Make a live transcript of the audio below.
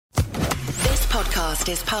podcast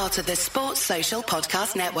is part of the Sports Social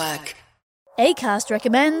Podcast Network. Acast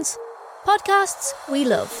recommends podcasts we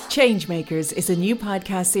love. Changemakers is a new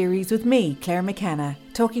podcast series with me, Claire McKenna,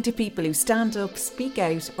 talking to people who stand up, speak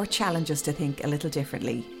out, or challenge us to think a little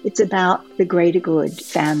differently. It's about the greater good,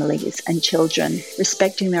 families and children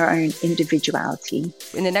respecting their own individuality.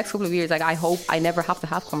 In the next couple of years, I hope I never have to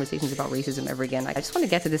have conversations about racism ever again. I just want to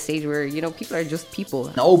get to the stage where, people are just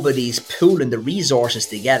people. Nobody's pooling the resources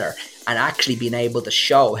together and actually being able to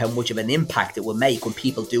show how much of an impact it will make when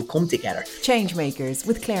people do come together. Changemakers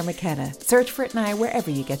with Claire McKenna. Search for it now wherever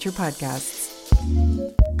you get your podcasts.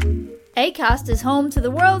 Acast is home to the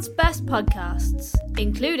world's best podcasts,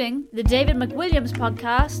 including the David McWilliams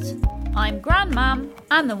podcast, I'm Grandmam,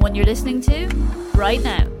 and the one you're listening to right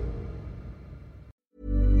now.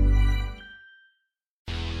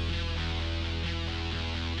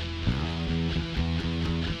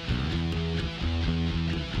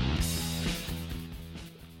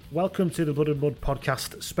 Welcome to the Blood and Mud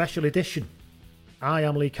podcast special edition. I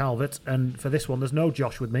am Lee Calvert, and for this one there's no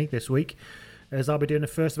Josh with me this week, as I'll be doing the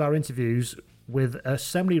first of our interviews with a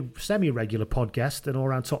semi-regular pod guest and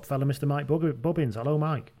all-round top fella, Mr. Mike Bubbins. Hello,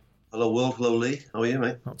 Mike. Hello, Will. Hello, Lee. How are you,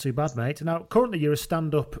 mate? Not too bad, mate. Now, currently you're a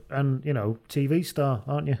stand-up and, TV star,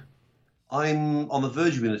 aren't you? I'm on the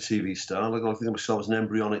verge of being a TV star. I think of myself as an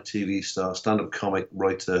embryonic TV star, stand-up comic,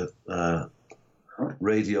 writer,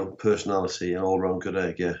 radio personality, and all-round good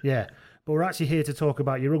egg, yeah. Yeah. But we're actually here to talk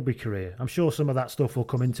about your rugby career. I'm sure some of that stuff will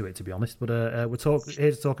come into it, to be honest. But we're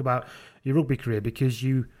here to talk about your rugby career because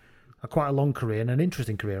you are quite a long career and an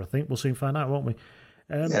interesting career, I think. We'll soon find out, won't we?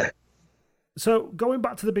 Yeah. So going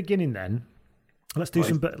back to the beginning then, let's do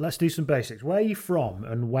some basics. Where are you from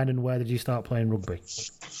and when and where did you start playing rugby?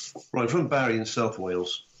 Right, I'm from Barry in South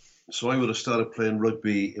Wales. So I would have started playing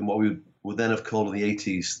rugby in what we would then have called in the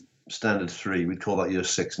 80s Standard 3. We'd call that Year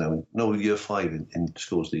 6 now. No, Year 5 in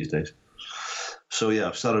schools these days. So yeah,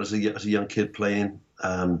 I started as a young kid playing.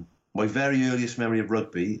 My very earliest memory of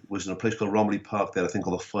rugby was in a place called Romilly Park there, I think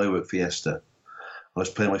called the Firework Fiesta. I was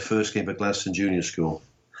playing my first game for Gladstone Junior School.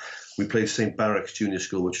 We played St Barracks Junior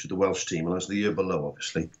School, which was the Welsh team, and I was the year below,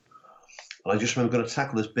 obviously. And I just remember going to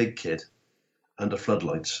tackle this big kid under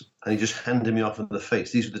floodlights, and he just handed me off in the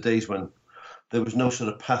face. These were the days when there was no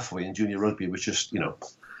sort of pathway in junior rugby. It was just,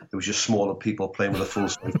 it was just smaller people playing with a full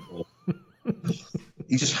size ball.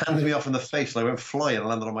 He just handed me off in the face, and I went flying and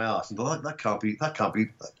landed on my arse. And thought,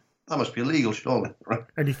 that must be illegal, surely. Right?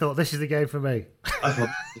 And you thought, this is the game for me. I thought,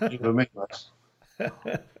 this is for me, Max.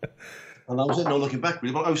 And I was no looking back,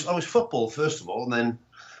 really. But I was football, first of all, and then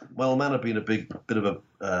my old man had been a bit of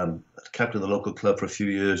a captain of the local club for a few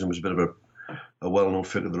years and was a bit of a well-known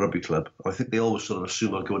figure of the rugby club. I think they always sort of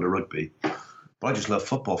assumed I'd go into rugby. But I just loved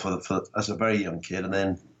football as a very young kid. And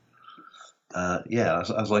then,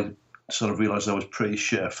 as I sort of realised I was pretty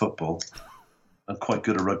shit at football and quite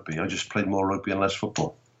good at rugby, I just played more rugby and less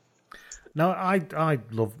football. No, my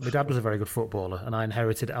dad was a very good footballer and I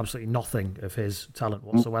inherited absolutely nothing of his talent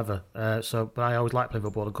whatsoever. But I always liked playing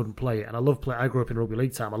football and couldn't play it. And I grew up in rugby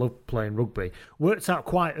league time. I loved playing rugby. Worked out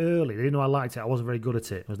quite early. They didn't know I liked it. I wasn't very good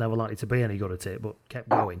at it. I was never likely to be any good at it, but kept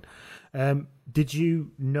going. Did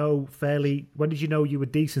you know when did you know you were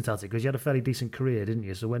decent at it? Because you had a fairly decent career, didn't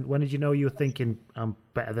you? So when did you know you were thinking, I'm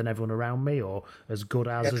better than everyone around me or as good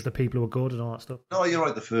as the people who were good and all that stuff? No, you're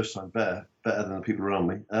right the first time. Better than the people around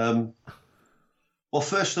me. Well,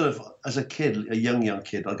 first sort of as a kid, a young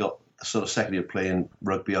kid, I got sort of second year playing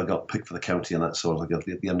rugby. I got picked for the county and that sort of like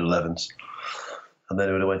the under 11s. And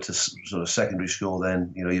then when I went to sort of secondary school,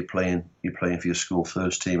 then you're playing for your school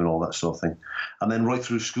first team and all that sort of thing. And then right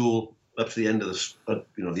through school up to the end of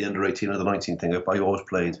the under 18 or the 19 thing, I always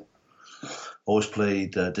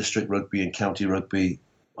played district rugby and county rugby.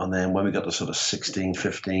 And then when we got to sort of 16,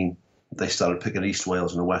 15, they started picking East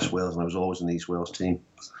Wales and West Wales, and I was always in the East Wales team.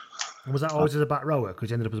 And was that always as a back rower? Because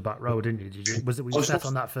you ended up as a back rower, didn't you? Were you set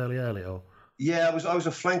on that fairly early, or? Yeah, I was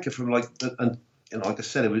a flanker from like I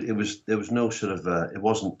said, there was no sort of it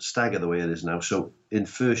wasn't stagger the way it is now. So in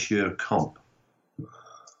first year comp,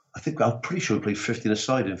 I'm pretty sure we played 15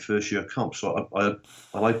 aside in first year comp. So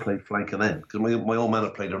I played flanker then because my old man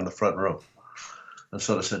had played on the front row, and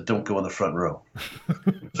sort of said, "Don't go on the front row."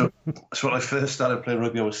 So when I first started playing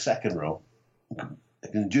rugby, I was second row.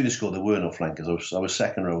 In junior school, there were no flankers. I was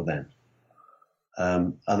second row then.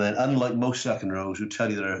 And then, unlike most second rows who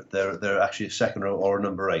tell you they're actually a second row or a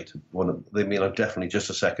number 8, they mean I'm definitely just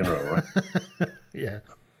a second row, right? Yeah.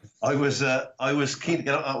 I was keen to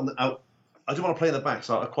get out. I didn't want to play in the back,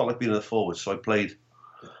 so I quite like being in the forwards. So I played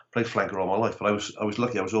flanker all my life. But I was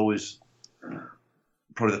lucky. I was always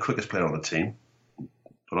probably the quickest player on the team.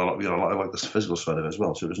 But I like the physical side of it as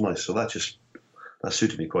well. So it was nice. So that just that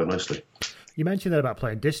suited me quite nicely. You mentioned that about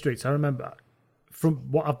playing districts. I remember from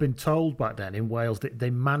what I've been told back then in Wales, they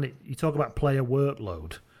manage. You talk about player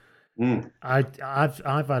workload. I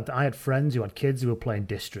had friends who had kids who were playing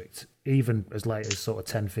districts even as late as sort of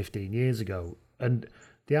 10, 15 years ago, and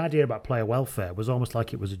the idea about player welfare was almost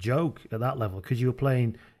like it was a joke at that level, because you were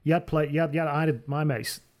playing. My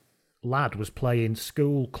mate's lad was playing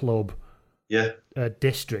school, club,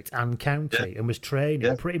 district and county, and was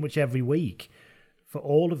training pretty much every week for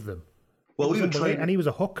all of them. Well, we were training, and he was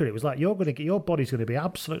a hooker. It was like your body's going to be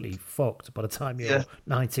absolutely fucked by the time you're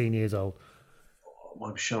 19 years old.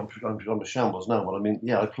 I'm a shambles now, but I mean,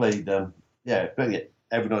 I played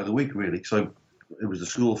every night of the week really. So it was the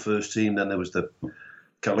school first team, then there was the,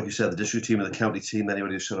 like you said, the district team and the county team. Then you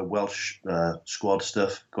had sort of Welsh squad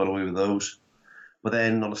stuff, got away with those. But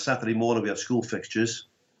then on a Saturday morning we had school fixtures,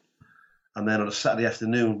 and then on a Saturday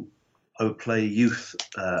afternoon I would play youth,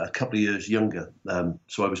 a couple of years younger.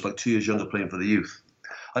 So I was like 2 years younger playing for the youth.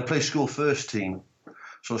 I played school first team,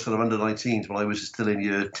 so I was sort of under 19s when I was still in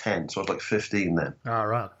year 10, so I was like 15 then. All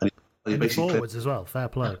right. And you basically forwards as well, fair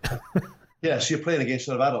play. Yeah, so you're playing against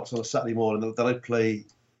sort of adults on a Saturday morning. Then I would play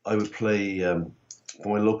for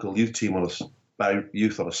my local youth team on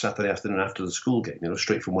a Saturday afternoon after the school game,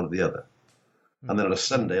 straight from one to the other. And then on a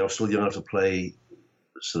Sunday, I was still young enough to play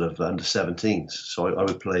sort of under 17s. So I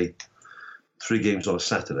would play 3 games on a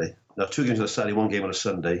Saturday. Now, 2 games on a Saturday, 1 game on a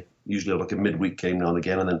Sunday, usually like a midweek game now and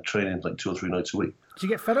again, and then training like 2 or 3 nights a week. Did you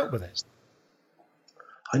get fed up with it?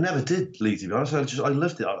 I never did, Lee, to be honest. I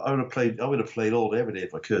loved it. I would have played all day, every day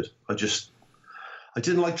if I could. I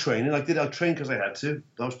didn't like training. I trained because I had to.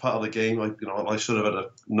 That was part of the game. I sort of had to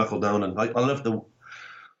knuckle down, and I loved the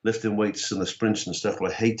lifting weights and the sprints and stuff, but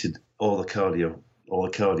I hated all the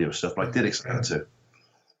cardio stuff. But I did because I had to.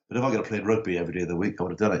 But if I could have played rugby every day of the week, I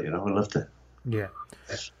would have done it. I loved it. Yeah.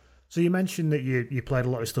 So you mentioned that you played a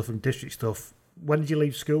lot of stuff and district stuff. When did you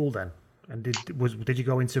leave school then? And did you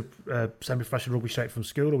go into semi-professional rugby straight from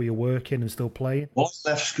school, or were you working and still playing? Well,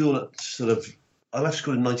 I left school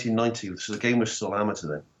in 1990, so the game was still amateur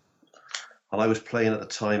then. And I was playing at the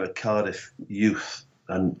time at Cardiff Youth,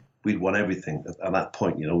 and we'd won everything at that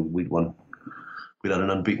point. We'd had an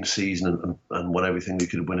unbeaten season and won everything we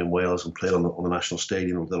could win in Wales, and played on the national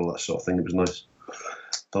stadium and all that sort of thing. It was nice.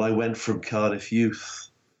 But I went from Cardiff Youth,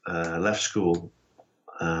 left school,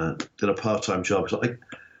 did a part-time job. So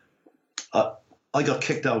I got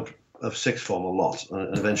kicked out of sixth form a lot,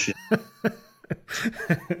 and eventually.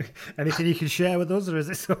 Anything you can share with us, or is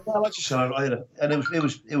it so? Well, like you said,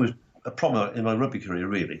 it was a problem in my rugby career.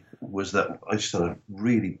 Really, was that I just had a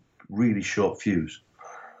really, really short fuse,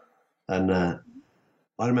 and I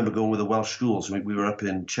remember going with the Welsh schools. We were up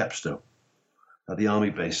in Chepstow at the army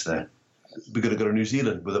base there. We're going to go to New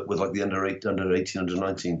Zealand with like the under 18, under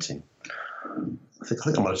 19 team. I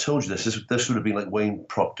think I might have told you this. This would have been like Wayne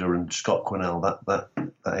Proctor and Scott Quinnell, that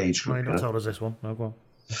age group. No, you're not told us this one. No, go on.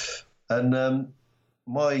 And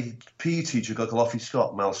my PE teacher, a guy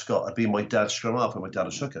called Mal Scott, had been my dad's scrum half when my dad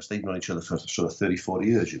had took us. They'd known each other for sort of 30, 40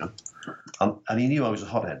 years, And he knew I was a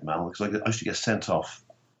hothead, Mal, because I used to get sent off,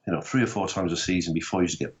 3 or 4 times a season before I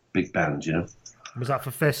used to get big bans, Was that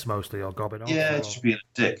for fists mostly, or gobbing off? Yeah, just being a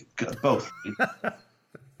dick. Both.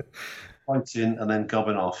 Fighting and then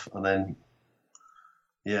gobbing off, and then...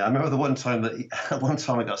 Yeah, I remember the one time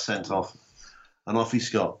I got sent off, and off he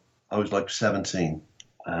got. I was like 17.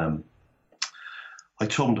 I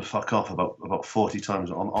told him to fuck off about 40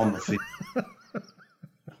 times on the field.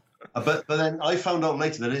 But then I found out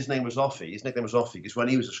later that his name was Offie. His nickname was Offie because when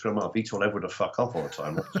he was a scrum half, he told everyone to fuck off all the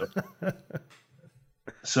time.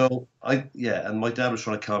 So and my dad was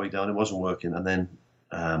trying to calm me down. It wasn't working, and then.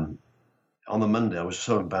 On the Monday, I was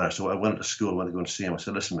so embarrassed. So I went to school, went to go and see him. I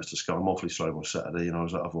said, "Listen, Mr. Scott, I'm awfully sorry about Saturday. I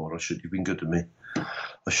was out of order. You've been good to me. I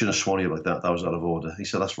shouldn't have sworn at you like that. That was out of order." He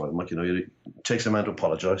said, "That's right, Mike. It takes a man to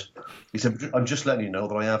apologise." He said, "I'm just letting you know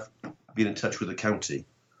that I have been in touch with the county,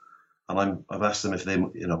 and I've asked them if they,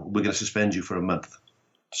 we're going to suspend you for a month,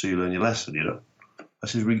 so you learn your lesson. I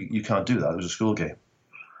said, "You can't do that. It was a school game."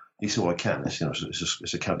 He said, "Well, I can.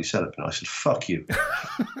 It's a county setup." And I said, "Fuck you."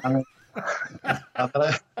 and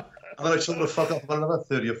then I told him to fuck off about another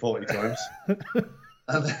 30 or 40 times.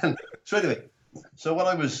 So when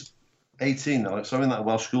I was 18 now, so I'm in that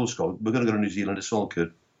Welsh school squad. We're going to go to New Zealand. It's all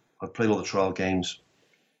good. I've played all the trial games.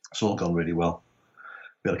 It's all gone really well.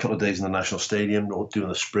 We had a couple of days in the national stadium, doing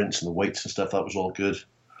the sprints and the weights and stuff. That was all good.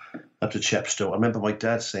 Up to Chepstow. I remember my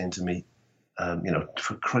dad saying to me,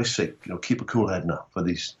 for Christ's sake, keep a cool head now for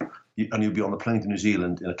these. And you'll be on the plane to New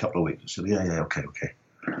Zealand in a couple of weeks. I said, yeah, okay.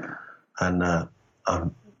 And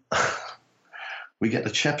we get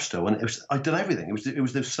to Chepstow, and I'd done everything. It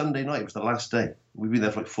was the Sunday night. It was the last day. We'd been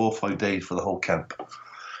there for like 4 or 5 days for the whole camp, and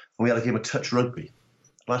we had a game of touch rugby.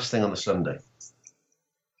 Last thing on the Sunday,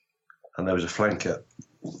 and there was a flanker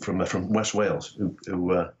from West Wales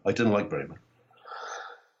who I didn't like very much.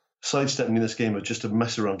 Sidestepped me in this game of just a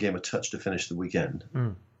mess around game of touch to finish the weekend,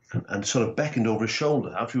 and sort of beckoned over his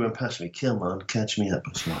shoulder after he went past me. Come on, catch me up.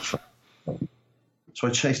 So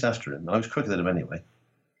I chased after him. I was quicker than him anyway,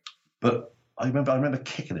 but I remember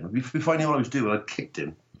kicking him. Before I knew what I was doing, I kicked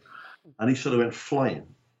him, and he sort of went flying.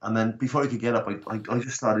 And then before he could get up, I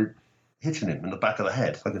just started hitting him in the back of the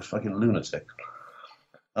head like a fucking lunatic.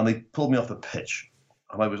 And they pulled me off the pitch,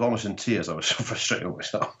 and I was almost in tears. I was so frustrated with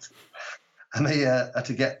myself. And they had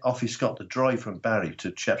to get Offie Scott to drive from Barry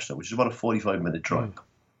to Chepstow, which is about a 45-minute drive,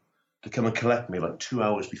 to come and collect me like 2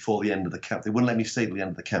 hours before the end of the camp. They wouldn't let me stay till the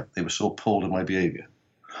end of the camp. They were so appalled at my behaviour.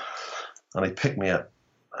 And they picked me up,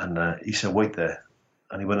 and he said, wait there.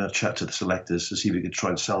 And he went and chat to the selectors to see if he could try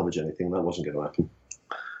and salvage anything. That wasn't going to happen.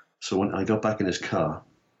 So when I got back in his car,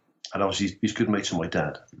 and obviously he's good mates with my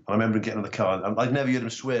dad. And I remember him getting in the car, and I'd never heard him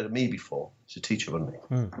swear at me before. He's a teacher, wasn't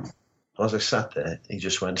he? And as I sat there, he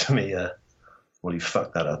just went to me, well, you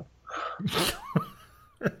fucked that up.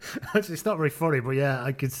 It's not very funny, but yeah,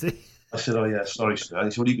 I could see. I said, oh yeah, sorry, sir. And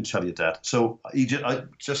he said, well, you can tell your dad. So I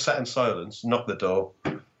just sat in silence, knocked the door.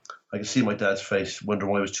 I could see my dad's face,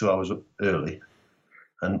 wondering why he was 2 hours early.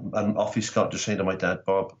 And Offie Scott just saying to my dad,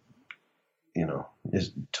 Bob,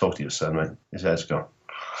 talk to your son, mate. His head's gone.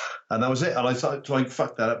 And that was it. And I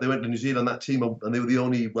fucked that up. They went to New Zealand, that team, and they were the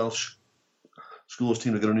only Welsh schools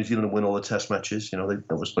team to go to New Zealand and win all the test matches. That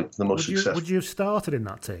was like the most successful. Would you have started in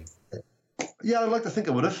that team? Yeah, I'd like to think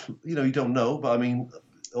I would have. You don't know, but I mean,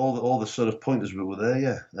 all the sort of pointers were there,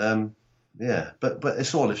 yeah. Yeah, but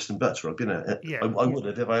it's all ifs and buts, Rob. I would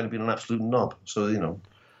have if I hadn't been an absolute knob. So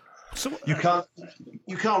So you can't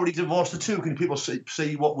really divorce the two. Can people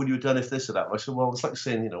say what would you have done if this or that? I said, well, it's like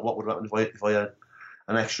saying, what would happen if I had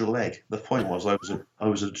an extra leg? The point was I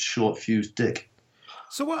was a short fused dick.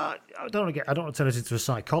 So I don't want to turn this into a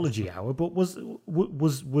psychology hour, but was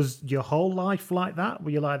your whole life like that?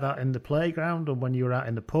 Were you like that in the playground and when you were out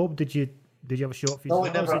in the pub? Did you have a short fuse? No,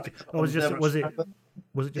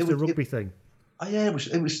 was it just a rugby thing? Yeah, it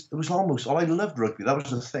was almost. I loved rugby. That was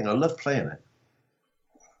the thing. I loved playing it.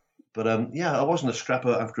 But I wasn't a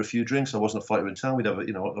scrapper after a few drinks. I wasn't a fighter in town. I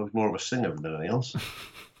was more of a singer than anything else.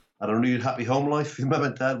 I had a really happy home life. Mum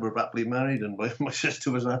and Dad were happily married, and my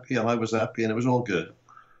sister was happy, and I was happy, and it was all good.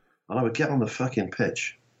 And I would get on the fucking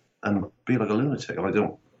pitch and be like a lunatic. And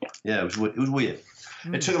it was weird.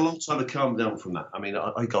 It took a long time to calm down from that. I mean,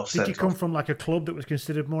 I got sent off. Did you come from like a club that was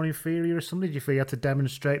considered more inferior or something? Did you feel you had to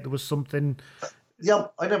demonstrate there was something? Yeah,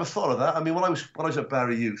 I never thought of that. I mean, when I was at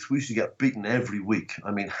Barry Youth, we used to get beaten every week.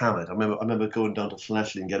 I mean, hammered. I remember going down to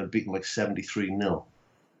Flashley and getting beaten like 73-0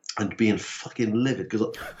 and being fucking livid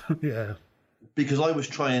because I was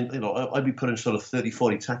trying, I'd be putting sort of 30,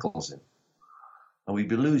 40 tackles in and we'd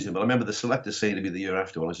be losing. But I remember the selector saying to me the year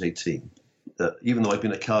after when I was 18 that even though I'd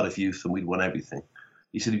been at Cardiff Youth and we'd won everything,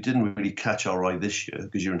 he said, you didn't really catch our eye this year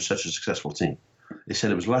because you're in such a successful team. He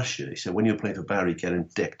said it was last year. He said when you were playing for Barry, getting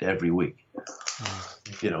dicked every week.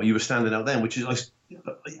 You were standing out then, which is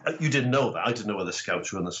you didn't know that. I didn't know where the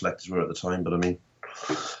scouts were and the selectors were at the time, but I mean,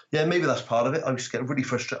 yeah, maybe that's part of it. I was getting really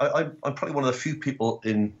frustrated. I'm probably one of the few people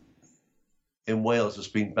in Wales that's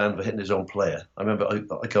been banned for hitting his own player. I remember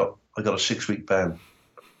I got a 6-week ban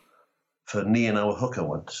for kneeing our hooker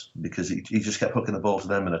once because he just kept hooking the ball to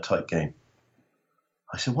them in a tight game.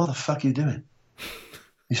 I said, what the fuck are you doing?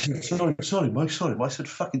 He said, sorry, Mike, sorry. I said,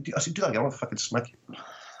 do that again, I want to fucking smack you.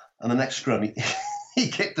 And the next scrum, he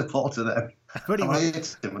kicked the ball to them. And I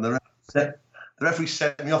hit him, and the referee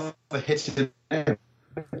sent me off for hitting him.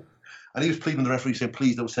 And he was pleading with the referee saying,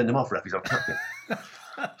 please don't send him off, referees, I'm captain.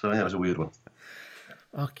 So, yeah, it was a weird one.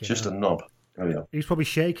 Okay, just a knob. He's probably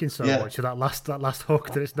shaking so much at that last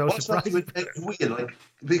hook that it's no surprise. It's weird,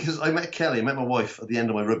 because I met my wife at the end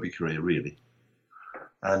of my rugby career, really.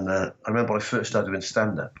 And I remember when I first started doing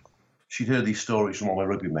stand-up, she'd heard these stories from all my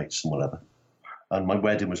rugby mates and whatever. And my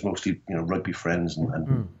wedding was mostly, rugby friends.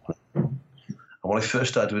 And when I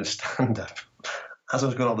first started doing stand-up, as I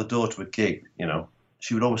was going out the door to a gig,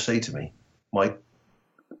 she would always say to me, Mike,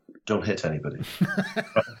 don't hit anybody.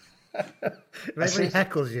 If anybody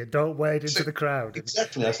heckles you, don't wade into the crowd.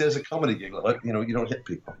 Exactly. I said, it's a comedy gig, you don't hit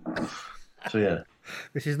people. So, yeah.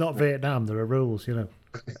 This is not Vietnam. There are rules, Yeah,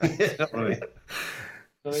 not really.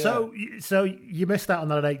 So you missed out on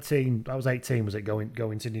that at 18. I was 18, was it,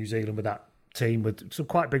 going to New Zealand with that team with some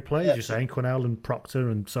quite big players, you're saying, Quinnell and Proctor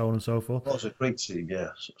and so on and so forth? It was a great team, yeah.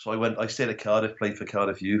 So I stayed at Cardiff, played for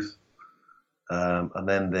Cardiff Youth. and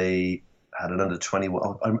then they had an under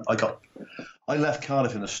 21. I left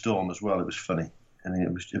Cardiff in a storm as well. It was funny, and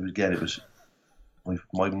it was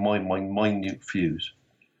my minute fuse.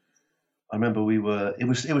 I remember it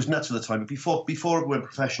was nuts at the time. But before it went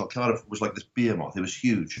professional, Cardiff was like this behemoth. It was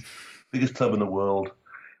huge, biggest club in the world.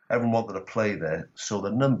 Everyone wanted to play there. So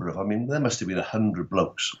the number of, there must have been 100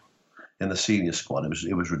 blokes in the senior squad.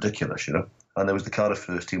 It was ridiculous, you know. And there was the Cardiff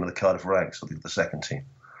first team and the Cardiff ranks, I think the second team.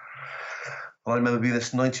 And I remember being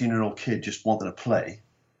this 19-year-old kid just wanting to play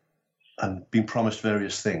and being promised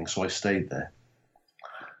various things, so I stayed there.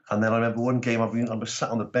 And then I remember one game I was sat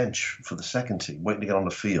on the bench for the second team, waiting to get on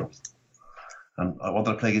the field. And I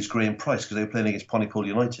wanted to play against Graham Price because they were playing against Pontypool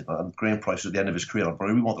United. And Graham Price was at the end of his career. I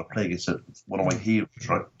really wanted to play against one of my heroes,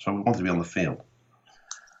 right? So I wanted to be on the field.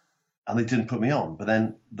 And they didn't put me on. But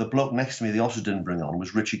then the bloke next to me they also didn't bring on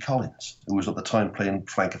was Richie Collins, who was at the time playing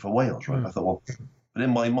flanker for Wales, right? I thought, but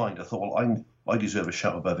in my mind, I thought, I deserve a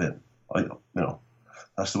shout above him.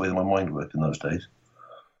 That's the way that my mind worked in those days.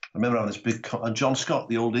 I remember having this big... And John Scott,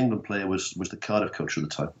 the old England player, was the Cardiff coach at the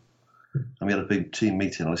time. And we had a big team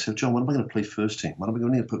meeting. And I said, John, when am I going to play first team? When am I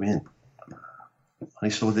going to need to put me in? And he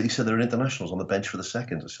said there are internationals on the bench for the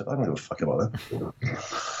second. I said, I don't give a fuck about that.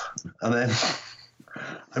 And then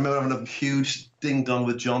I remember having a huge ding-dong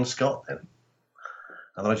with John Scott then.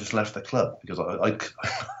 And then I just left the club because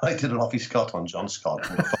I did an offie Scott on John Scott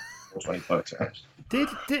 25 times.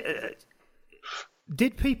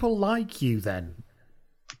 Did people like you then?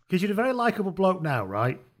 Because you're a very likeable bloke now,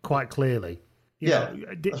 right? Quite clearly. You know,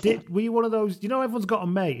 were you one of those, everyone's got a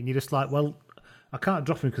mate and you're just like, well, I can't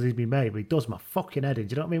drop him because he's my mate, but he does my fucking head in.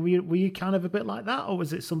 Do you know what I mean? Were you kind of a bit like that, or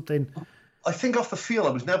was it something? I think off the field, I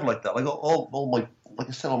was never like that. Like all my, like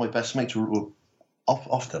I said, all my best mates were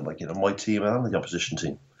often like, my team and the opposition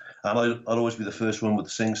team. And I'd always be the first one with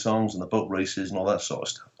the sing-songs and the boat races and all that sort of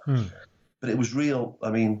stuff. But it was real, I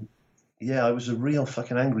was a real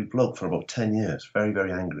fucking angry bloke for about 10 years. Very,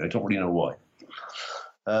 very angry. I don't really know why.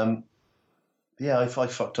 I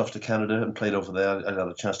fucked off to Canada and played over there. I had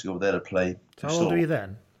a chance to go over there to play. How old were you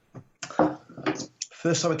then?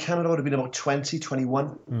 First time in Canada, I would have been about 20,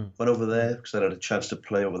 21. Went over there because I had a chance to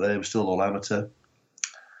play over there. It was still all amateur.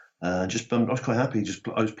 I was quite happy.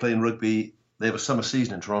 I was playing rugby. They have a summer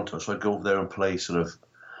season in Toronto, so I'd go over there and play sort of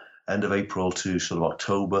end of April to sort of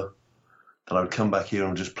October. Then I would come back here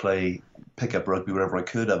and just pick up rugby wherever I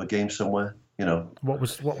could, have a game somewhere. What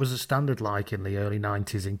was the standard like in the early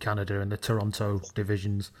 90s in Canada and the Toronto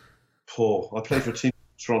divisions? Poor. I played for a team,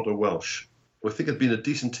 Toronto Welsh. I think it'd been a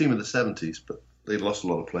decent team in the 70s, but they'd lost a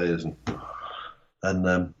lot of players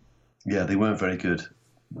and they weren't very good,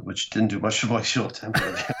 which didn't do much for my short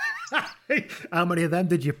temper. How many of them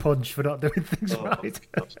did you punch for not doing things right?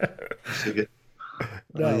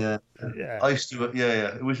 No. I used to.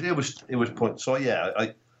 Yeah. It was point. So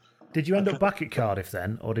I. Did you end up back at Cardiff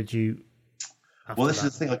then, or did you? Well, this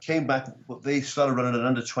is the thing. I came back. They started running an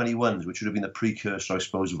under 21s, which would have been the precursor, I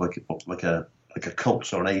suppose, of like a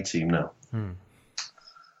Colts or an A team now. And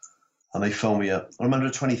they phoned me up. I remember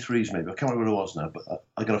the 23s maybe. I can't remember what it was now, but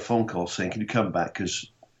I got a phone call saying, "Can you come back?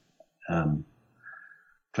 Because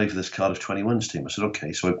play for this Cardiff 21s team." I said,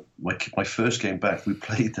 "Okay." So my first game back, we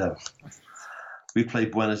played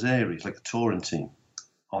Buenos Aires, like a touring team,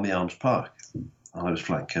 on the Arms Park. And I was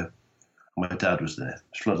flanker. My dad was there. It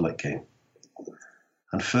was floodlight game.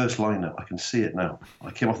 And first line-up, I can see it now.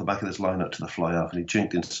 I came off the back of this line-up to the fly-off, and he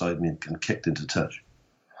jinked inside me and kicked into touch.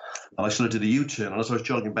 And I sort of did a U-turn, and as I was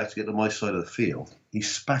jogging back to get to my side of the field, he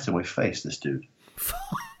spat in my face, this dude.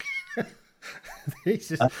 Fuck.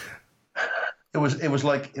 Jesus. It was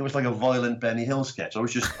like a violent Benny Hill sketch. I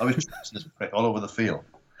was chasing this prick all over the field.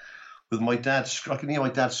 With my dad, I can hear my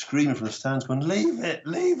dad screaming from the stands, going, "Leave it,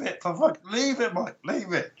 for fuck, leave it, Mike,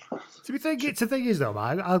 leave it." So the thing is though,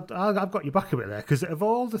 Mike, I've got your back a bit there, because of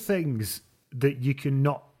all the things that you can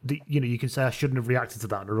say I shouldn't have reacted to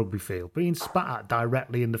that in a rugby field, being spat at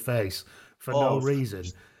directly in the face for no reason.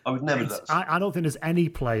 I would never do that. I don't think there's any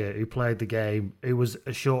player who played the game who was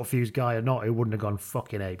a short fuse guy or not who wouldn't have gone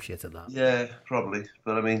fucking apeshit at that. Yeah, probably.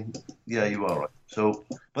 But yeah, you are right. So,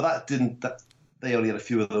 but they only had a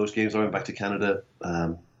few of those games. I went back to Canada.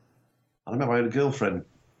 I remember I had a girlfriend,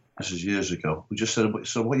 this was years ago, who just said,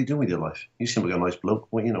 "So what are you doing with your life? You seem like a nice bloke.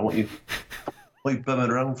 What are you bumming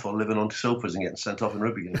around for, living on sofas and getting sent off in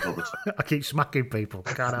rugby games all the time?" I keep smacking people.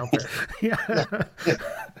 I can't help it. Yeah.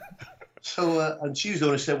 So, and she was the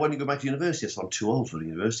one who said, "Why don't you go back to university?" I said, "I'm too old for the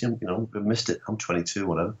university. I've missed it. I'm 22,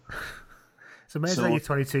 whatever." It's amazing how your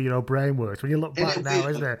 22-year-old brain works. When you look back now,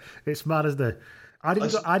 isn't it? It's mad, isn't it? I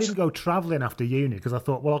didn't go travelling after uni because I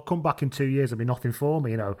thought, well, I'll come back in 2 years. There'll be nothing for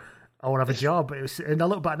me, I want to have a job. And I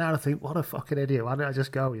look back now and I think, what a fucking idiot. Why didn't I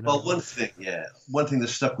just go, you know? Well, one thing that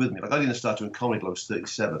stuck with me, like I didn't start doing comedy till I was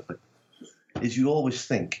 37, is you always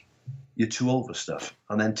think you're too old for stuff.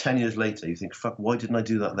 And then 10 years later, you think, fuck, why didn't I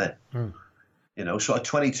do that then? You know, so at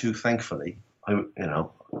 22, thankfully, I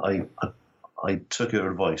took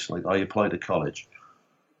her advice. Like I applied to college,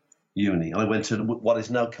 uni, and I went to what is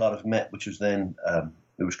now Cardiff Met, which was then,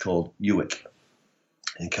 it was called UWIC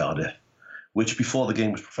in Cardiff, which before the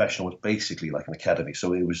game was professional was basically like an academy.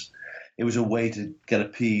 So it was a way to get a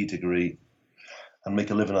PE degree and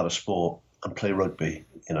make a living out of sport and play rugby,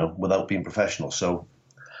 you know, without being professional. So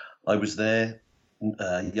I was there.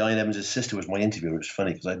 Ian Evans' sister was my interviewer. It was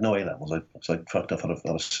funny because I had no A-levels. I fucked up out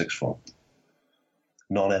of sixth form.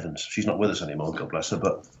 Non Evans. She's not with us anymore, God bless her,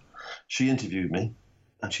 but she interviewed me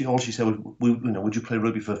and all she said was, would you play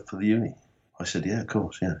rugby for the uni? I said, yeah, of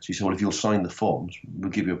course, yeah. She said, well, if you'll sign the forms,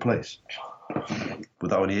 we'll give you a place.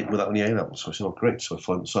 Without any A-levels. So I said, oh, great. So I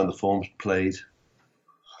signed the forms, played.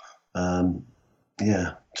 Told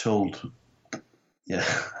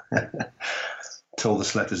the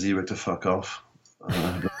selectors UWIC to fuck off.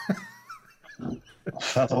 That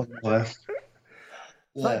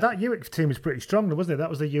UWIC team was pretty strong, wasn't it?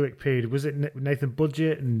 That was the UWIC period. Was it Nathan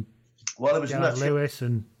Budgett and Gareth Lewis?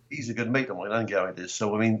 And he's a good mate of mine, and Gareth is.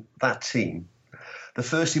 So, I mean, that team, the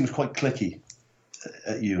first team was quite cliquey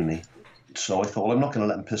at uni. So I thought, well, I'm not going to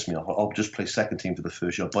let them piss me off. I'll just play second team for the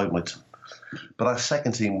first year. I'll bide my time. But our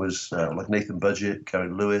second team was like Nathan Budgett,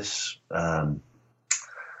 Gareth Lewis. I'm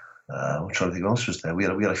trying to think what else was there. We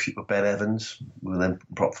had a few, Ben Evans, who were then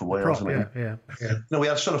prop for Wales. Yeah. No, we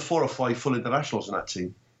had sort of 4 or 5 full internationals in that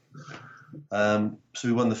team. So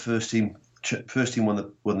we won the first team. First team won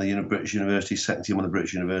the British Universities. Second team won the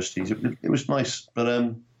British Universities. It was nice, but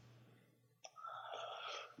then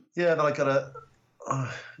I got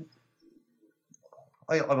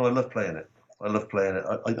I love playing it. I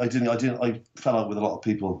fell out with a lot of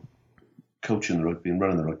people coaching the rugby and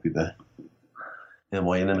running the rugby there. In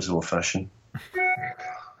my inimitable fashion.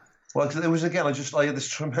 Well, it was again. I had this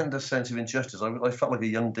tremendous sense of injustice. I felt like a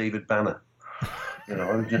young David Banner. You know,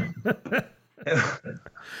 I was just.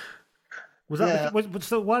 Was that?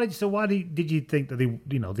 Why did you think that they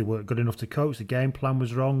weren't good enough to coach? The game plan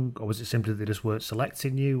was wrong, or was it simply they just weren't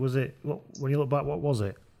selecting you? Was it? When you look back, what was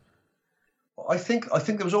it? I think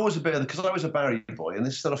there was always a bit of because I was a Barry boy, and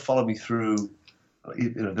this sort of followed me through.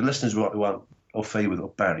 You know, the listeners who aren't au fait with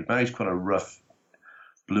Barry. Barry's quite a rough,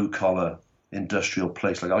 blue-collar, industrial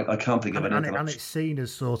place. Like I can't think of anything. And it's seen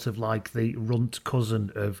as sort of like the runt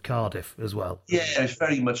cousin of Cardiff as well. Yeah, it's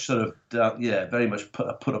very much sort of very much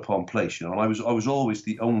put upon place, you know. And I was always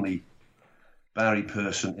the only Barry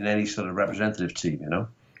person in any sort of representative team, you know.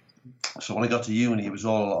 So when I got to uni, it was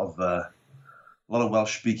all a lot of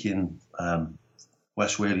Welsh-speaking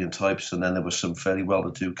West Walian types, and then there was some fairly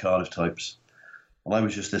well-to-do Cardiff types, and I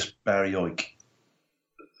was just this Barry Oik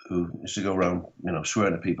who used to go around, you know,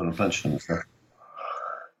 swearing at people and punching them and stuff.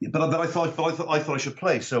 Yeah, but I thought I should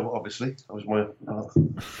play. So obviously, that was my.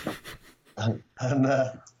 And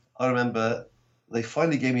I remember they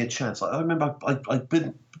finally gave me a chance. I remember I'd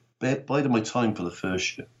been biding my time for the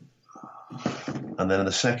first year, and then in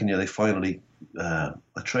the second year they finally. I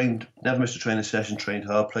trained, never missed a training session. Trained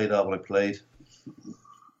hard, played hard when I played,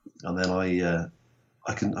 and then I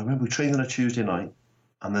remember we trained on a Tuesday night.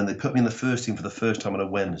 And then they put me in the first team for the first time on a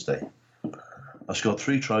Wednesday. I scored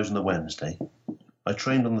 3 tries on the Wednesday. I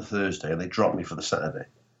trained on the Thursday, and they dropped me for the Saturday.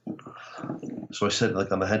 So I said,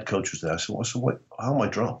 like, and the head coach was there. I said, how am I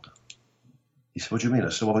dropped? He said, what do you mean? I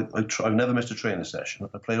said, well, I've never missed a training session.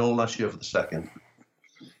 I played all last year for the second.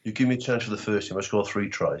 You give me a chance for the first team. I scored 3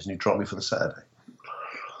 tries, and you dropped me for the Saturday.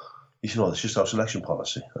 He said, it's just our selection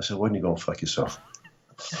policy. I said, why don't you go and fuck yourself?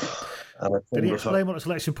 Did he explain what the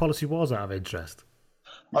selection policy was out of interest?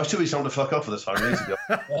 I was too busy to fuck off for the time, years ago.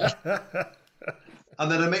 And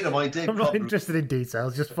then a mate of mine, Dave I'm not interested in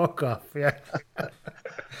details, just fuck off, yeah.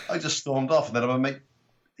 I just stormed off, and then my mate,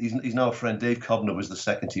 he's now a friend, Dave Cobner was the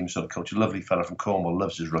second team sort of coach, a lovely fella from Cornwall,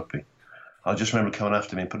 loves his rugby. I just remember coming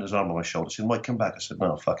after me and putting his arm on my shoulder, saying, Mike, come back. I said,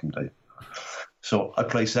 no, fuck him, Dave. So I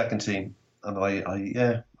played second team, and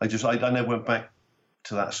I never went back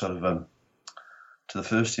to that sort of, to the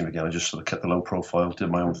first team again. I just sort of kept the low profile, did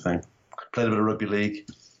my own thing. Played a bit of rugby league,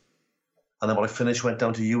 and then when I finished, went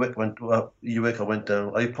down to UWIC. I went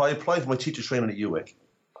down. I applied for my teacher training at UWIC,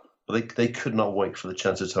 but they could not wait for the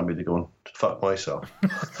chance to tell me to go and fuck myself.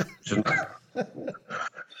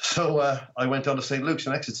 So I went down to St Luke's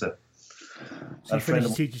in Exeter. So you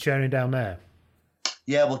finished teacher training down there?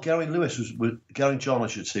 Yeah, well, Gary John, I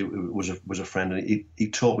should say, was a friend, and he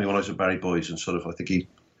taught me when I was at Barry Boys, and sort of I think he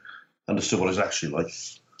understood what it was actually like.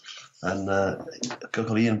 And a guy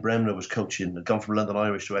called Ian Bremner was coaching. I'd gone from London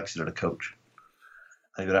Irish to Exeter to coach.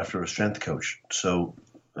 I got after a strength coach. So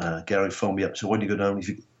Gary phoned me up. So when you go down, if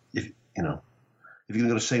you're going to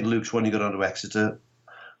go to St. Luke's, when you go down to Exeter,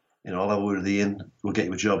 I'll have a word with Ian. We'll get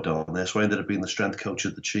you a job down there. So I ended up being the strength coach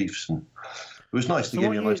at the Chiefs, and it was nice. So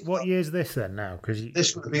what year is this then now?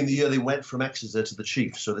 This would have been the year they went from Exeter to the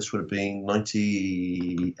Chiefs. So this would have been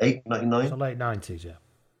 98, 99. So late 90s, yeah.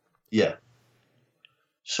 Yeah.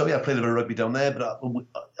 So I played a bit of rugby down there, but I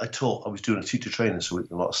was doing a teacher training, so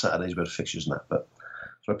a lot of Saturdays we had fixtures and that. But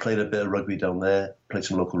so I played a bit of rugby down there, played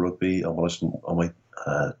some local rugby on my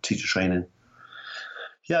teacher training.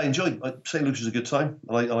 Yeah, I enjoyed. St. Luke's was a good time,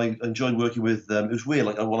 and I enjoyed working with. It was weird,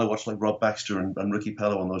 like when I watched like Rob Baxter and Ricky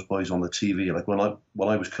Pello and those boys on the TV. Like when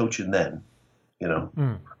I was coaching them, my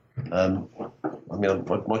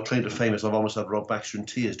claim to fame is I've almost had Rob Baxter in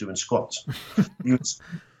tears doing squats. It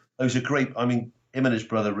was a great. I mean, him and his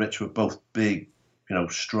brother Rich were both big,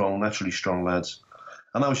 strong, naturally strong lads,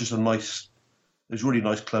 and that was just a nice. It was a really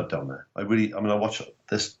nice club down there. I watch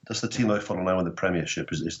this. That's the team I follow now in the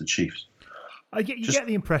Premiership is the Chiefs. You get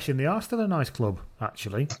the impression they are still a nice club,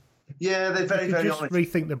 actually. Yeah, they're very, very honest. If you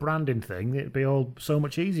just rethink the branding thing, it'd be all so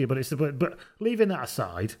much easier. But leaving that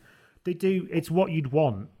aside, they do. It's what you'd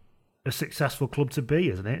want a successful club to be,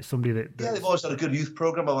 isn't it? Somebody that. Yeah, they've always had a good youth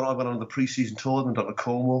program. I went on the pre-season tour and down to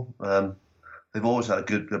Cornwall. They've always had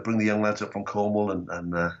they bring the young lads up from Cornwall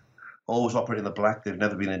and always operate in the black. They've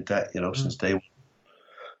never been in debt, since day one.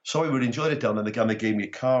 So I really enjoyed it down there. They gave me a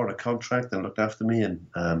car and a contract and looked after me and.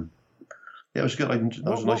 Yeah, it was good.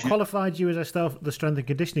 What qualified you as the strength and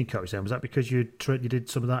conditioning coach then? Was that because you did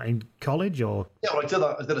some of that in college, or? Yeah, well, I did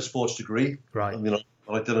that. I did a sports degree. Right. I did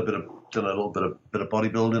a little bit of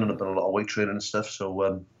bodybuilding and I've done a lot of weight training and stuff. So,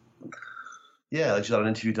 I just had an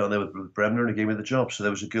interview down there with Bremner and he gave me the job. So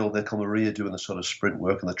there was a girl there called Maria doing the sort of sprint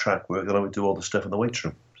work and the track work, and I would do all the stuff in the weight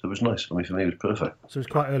room. So it was nice. For me, it was perfect. So it was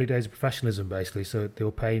quite early days of professionalism, basically. So they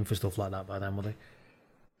were paying for stuff like that by then, were they?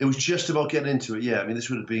 It was just about getting into it, yeah. I mean, this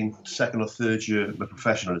would have been second or third year of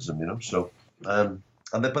professionalism, So,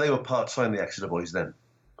 but they were part-time, the Exeter boys then.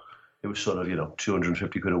 It was sort of,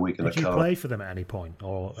 250 quid a week in the car. Did you play for them at any point,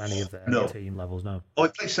 or any of their team levels? No. Oh, I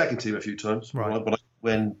played second team a few times. Right.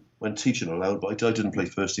 When teaching allowed, but I didn't play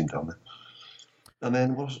first team down there. And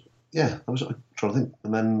then I'm trying to think.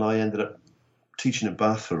 And then I ended up teaching in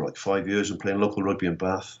Bath for like 5 years and playing local rugby in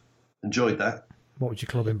Bath. Enjoyed that. What was your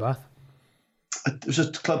club in Bath? It was a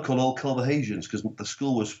club called Old Culverhasians because the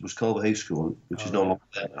school was Culverhay School, which is no longer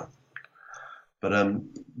there now. But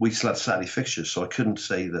we still had Saturday fixtures, so I couldn't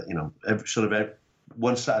say that every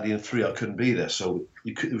one Saturday in 3 I couldn't be there. So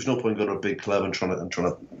there was no point going to a big club and trying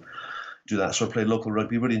to do that. So I played local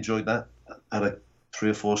rugby, really enjoyed that. I had 3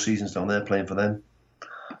 or 4 seasons down there playing for them.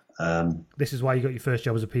 This is why you got your first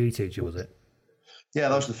job as a PE teacher, was it? Yeah,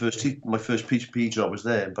 that was the first. My first PE job was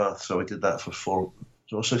there in Bath, so I did that for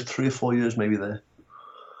 3 or 4 years maybe there.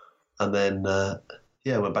 And then, I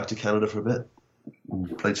went back to Canada for a bit.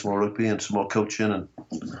 And played some more rugby and some more coaching and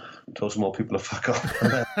told some more people to fuck off.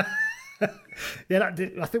 Yeah,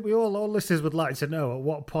 I think all listeners would like to know at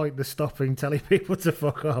what point the stopping telling people to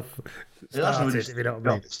fuck off started, if you know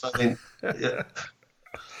what I mean. Yeah.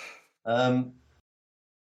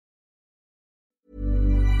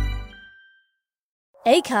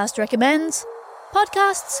 Acast recommends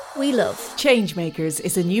podcasts we love. Changemakers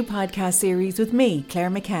is a new podcast series with me, Claire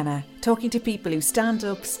McKenna, talking to people who stand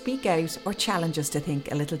up, speak out, or challenge us to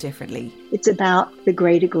think a little differently. It's about the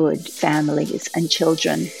greater good, families and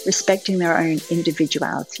children respecting their own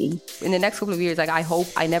individuality. In the next couple of years, I hope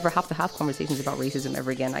I never have to have conversations about racism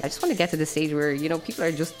ever again. I just want to get to the stage where, people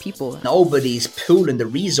are just people. Nobody's pooling the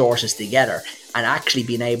resources together and actually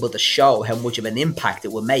being able to show how much of an impact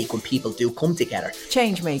it will make when people do come together.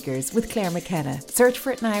 Changemakers with Claire McKenna. Search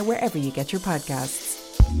for it now wherever you get your podcasts.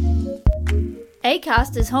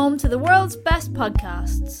 Acast is home to the world's best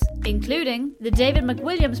podcasts, including the David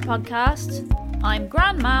McWilliams podcast, I'm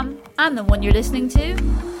Grandmam, and the one you're listening to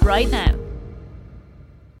right now.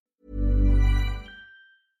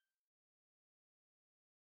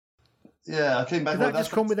 Yeah, I came back. Did that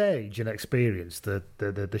just come with age and experience? The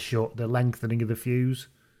lengthening of the fuse.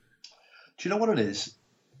 Do you know what it is?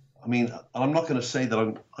 I mean, I'm not going to say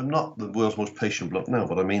that I'm not the world's most patient bloke now,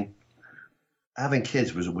 but I mean, having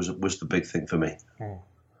kids was the big thing for me.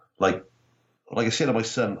 Like I say to my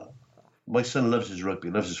son loves his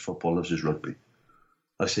rugby, loves his football, loves his rugby.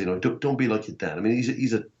 I say, don't be like your dad. I mean,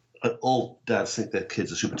 all dads think their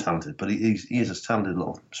kids are super talented, but he is a talented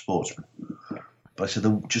little sportsman. But I said,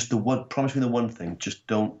 promise me the one thing, just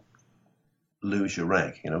don't lose your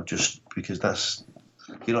rag, just because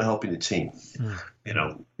you're not helping the team. You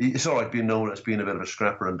know, it's all right being known as being a bit of a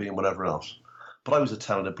scrapper and being whatever else. But I was a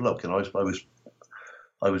talented bloke, and I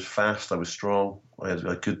was fast, I was strong, I had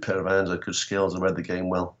a good pair of hands, I had good skills, I read the game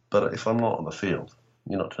well. But if I'm not on the field,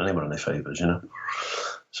 you're not doing anyone any favours, you know.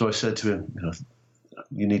 So I said to him, you know,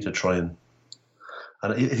 you need to try and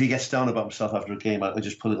if he gets down about himself after a game, I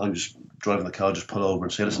just driving the car, just pull over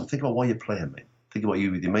and say, listen, think about why you're playing, mate. Think about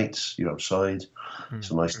you with your mates, you're outside, it's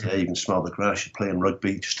a nice day, you can smell the grass, you're playing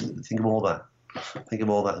rugby, just think of all that. Think of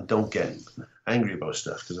all that and don't get angry about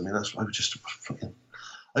stuff, because I mean, I was just fucking...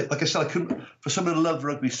 Like I said, I couldn't, for somebody who loved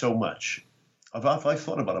rugby so much, I've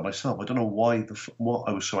thought about it myself. I don't know what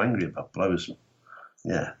I was so angry about, but I was,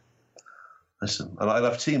 yeah. Listen, and I'd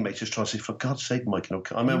have teammates just trying to say, for God's sake, Mike, you know,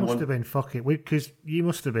 I remember because you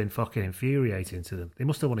must have been fucking infuriating to them. They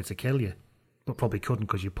must have wanted to kill you, but probably couldn't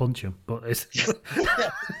because you punch them. But it's...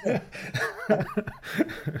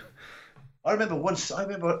 I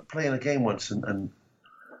remember playing a game once and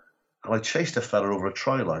I chased a fella over a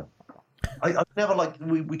try line. I never like,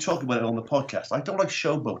 we talk about it on the podcast. I don't like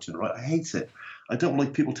showboating, right? I hate it. I don't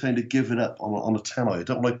like people trying to give it up on a tannoy. I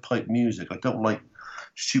don't like pipe music. I don't like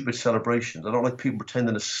stupid celebrations. I don't like people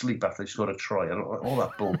pretending to sleep after they scored a try. I don't like all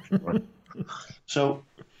that bullshit, right? So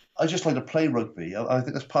I just like to play rugby. I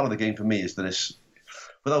think that's part of the game for me, is that it's,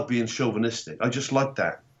 without being chauvinistic, I just like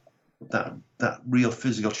that real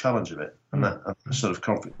physical challenge of it, and that sort of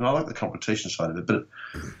conflict. And I like the confrontation side of it, but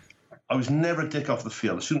I was never a dick off the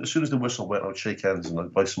field. As soon as the whistle went, I would shake hands and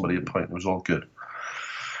I'd buy somebody a pint. It was all good.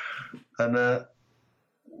 And so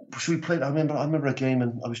we played. I remember a game,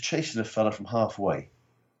 and I was chasing a fella from halfway,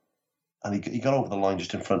 and he got over the line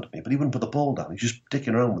just in front of me, but he wouldn't put the ball down. He was just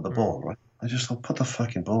dicking around with the ball, right? I just thought, put the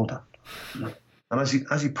fucking ball down. And as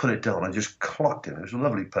he put it down, I just clocked him. It was a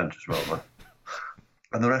lovely punch as well, right?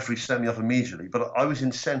 And the referee sent me off immediately, but I was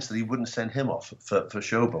incensed that he wouldn't send him off for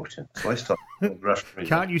showboating. So I started the referee.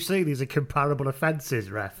 Can't you see these are comparable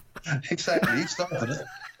offences, ref? Exactly, he started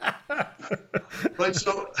it. Right,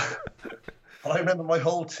 so I remember my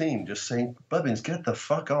whole team just saying, Bubbins, get the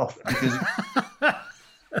fuck off. Because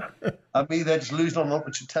and me there just losing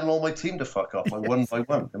on, telling all my team to fuck off, like one by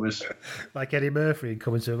one. It was like Eddie Murphy in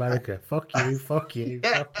Coming to America. Fuck you, fuck you,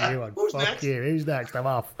 yeah. fuck you, and Who's fuck next? you. Who's next? I'm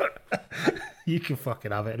off. You can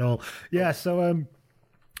fucking have it and all. Yeah, so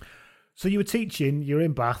you were teaching, you're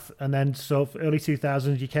in Bath, and then so early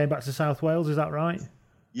 2000s you came back to South Wales, is that right?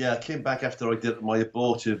 Yeah, I came back after I did my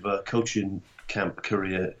abortive coaching camp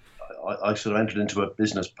career. I sort of entered into a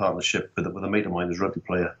business partnership with a mate of mine who's a rugby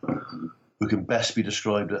player, who can best be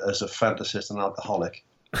described as a fantasist and alcoholic.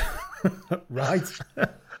 Right.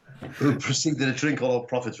 Who proceeded to drink all our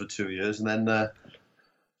profits for 2 years, and then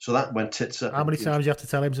so that went tits up. How many times do you have to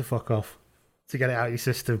tell him to fuck off to get it out of your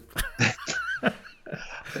system?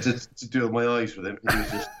 to do with my eyes with him. He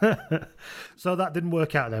was just... So that didn't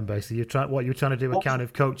work out then, basically. You were trying to do a kind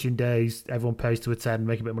of coaching days, everyone pays to attend,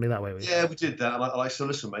 make a bit of money that way. Yeah, we did that. And I said,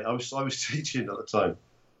 listen, mate, I was teaching at the time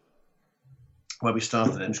when we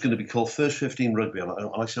started it. It was going to be called First 15 Rugby. And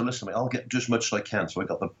I said, listen, mate, I'll get just as much as I can. So I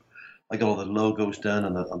got all the logos done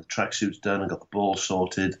and the tracksuits done and got the ball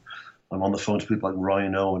sorted. I'm on the phone to people like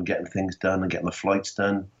Rhino and getting things done and getting the flights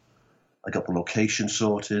done. I got the location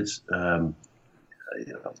sorted,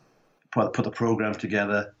 put the program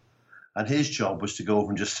together, and his job was to go over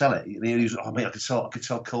and just sell it. He was, oh mate, I could sell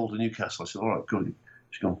coal to Newcastle. I said, all right, good.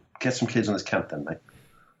 Just go get some kids on this camp then, mate.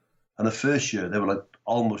 And the first year there were like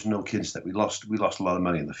almost no kids there. We lost a lot of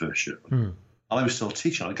money in the first year. And I was still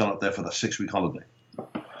teaching. I'd gone up there for the 6-week holiday.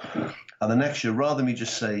 And the next year, rather than me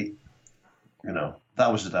just say, you know,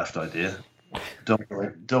 that was a daft idea. Don't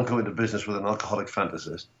go into business with an alcoholic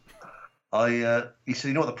fantasist. He said,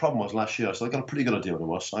 you know what the problem was last year? I said, I got a pretty good idea what it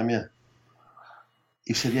was.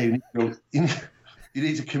 He said, yeah, you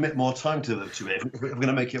need to commit more time to it if we're going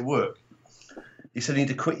to make it work. He said, you need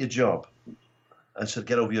to quit your job. And said,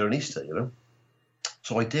 get over here on Easter, you know.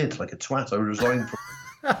 So I did, like a twat. I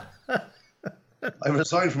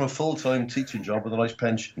resigned from a full-time teaching job with a nice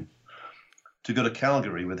pension to go to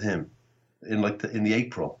Calgary with him in the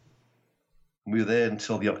April. We were there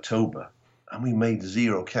until the October, and we made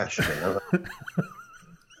zero cash.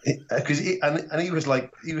 Because he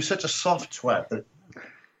was such a soft twat that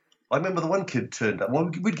I remember the one kid turned up.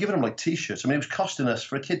 Well, we'd given him like T-shirts. I mean, it was costing us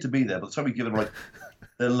for a kid to be there. By the time we'd given him like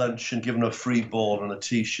their lunch and given him a free ball and a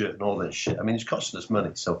T-shirt and all this shit. I mean, it's costing us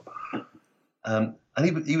money. So, and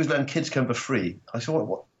he was letting kids come for free. I said,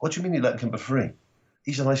 what do you mean you let him come for free?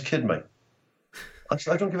 He's a nice kid, mate. I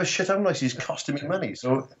said, I don't give a shit how nice he's costing me money.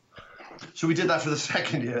 So we did that for the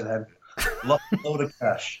second year then. Lost a load of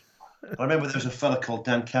cash. I remember there was a fella called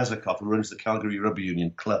Dan Kazakov who runs the Calgary Rugby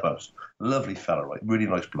Union clubhouse. Lovely fella, right? Really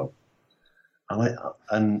nice bloke.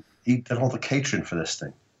 and he did all the catering for this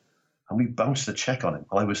thing, and we bounced a check on him.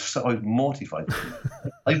 I was mortified.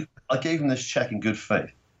 I gave him this check in good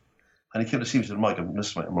faith, and he came to see me and said, "Mike, I'm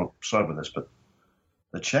sorry about this, but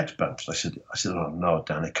the check's bounced." I said, "Oh no,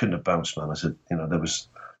 Dan, it couldn't have bounced, man." I said, there was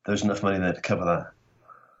enough money there to cover that.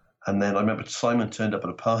 And then I remember Simon turned up at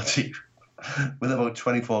a party with about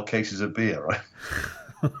 24 cases of beer, right?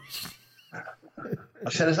 I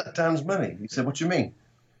said, "Is that Dan's money?" He said, "What do you mean?"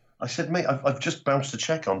 I said, "Mate, I've just bounced a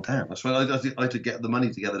check on Dan. That's why I had to get the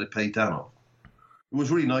money together to pay Dan off." It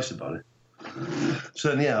was really nice about it.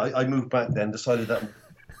 So I moved back then, decided that.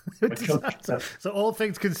 So all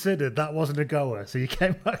things considered, that wasn't a goer. So you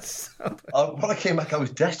came back. When I came back, I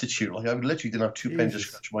was destitute. Like I literally didn't have 2 pence to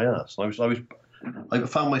scratch my ass. I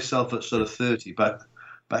found myself at sort of 30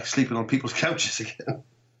 back sleeping on people's couches again.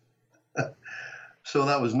 So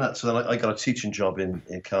that was nuts. So then I got a teaching job in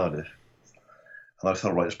Cardiff. And I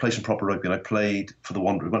thought, right, let's play some proper rugby. And I played for the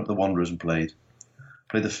Wanderers. Went to the Wanderers and played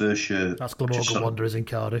the first year. That's Glamorgan Wanderers in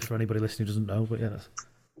Cardiff, for anybody listening who doesn't know. But yeah.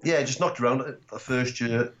 Yeah, just knocked around the first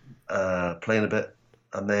year, playing a bit.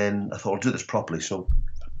 And then I thought, I'll do this properly. So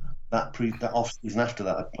that off season after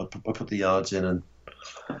that, I put the yards in and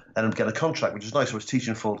ended up getting a contract, which is nice. I was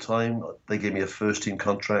teaching full time. They gave me a first team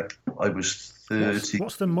contract. I was 30.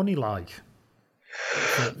 What's the money like?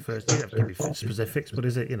 First, you have to be specifics, but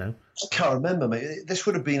is it, I can't remember, mate. This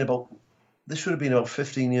would have been about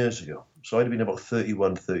 15 years ago. So I'd have been about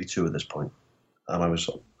 31, 32 at this point. And I was,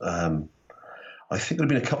 I think it would have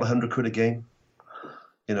been a couple of £100 a game.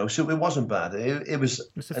 So it wasn't bad. It's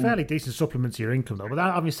a fairly decent supplement to your income, though. But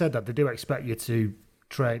having said that, they do expect you to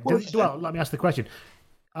train. Well, let me ask the question.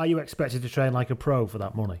 Are you expected to train like a pro for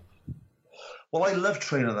that money? Well, I love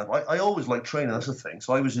training them. I always like training. That's the thing.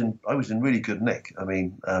 So I was in really good nick. I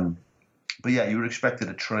mean, but yeah, you were expected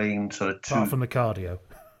to train sort of apart from the cardio.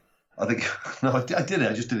 I think no, I didn't.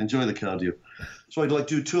 I just didn't enjoy the cardio. So I'd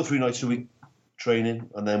do 2 or 3 nights a week training,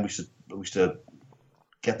 and then we used to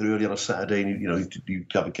get there early on a Saturday. And you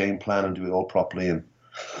have a game plan and do it all properly.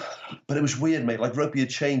 But it was weird, mate. Like rugby had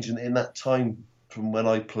changed in that time from when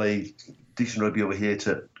I played decent rugby over here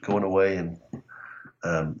to going away and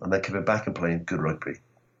then coming back and playing good rugby.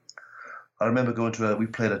 I remember we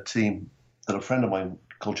played a team that a friend of mine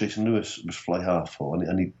called Jason Lewis was fly half for,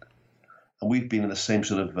 and we'd been in the same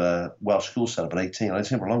sort of Welsh school setup at 18. I'd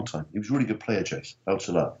seen him for a long time. He was a really good player, Jason, out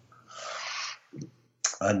to that.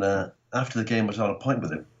 And after the game, I was on a pint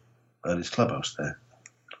with him at his clubhouse there.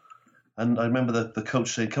 And I remember the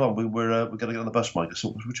coach saying, "Come on, we're going to get on the bus, Mike." I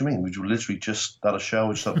said, "What do you mean? We literally just had a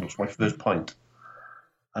shower, something. It was my first pint."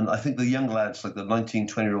 And I think the young lads, like the 19,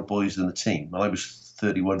 20-year-old boys in the team, and I was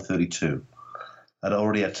 31, 32, had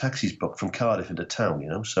already had taxis booked from Cardiff into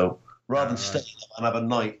town, So rather than stay and have a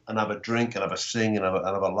night and have a drink and have a sing and have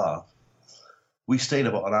a laugh, we stayed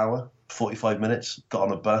about an hour, 45 minutes, got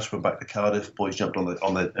on a bus, went back to Cardiff, boys jumped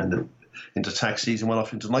into taxis and went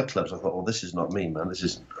off into nightclubs. I thought, well, this is not me, man.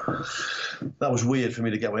 That was weird for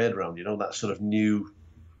me to get my head around,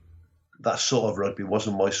 that sort of rugby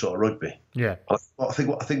wasn't my sort of rugby. Yeah. I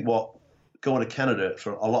think what going to Canada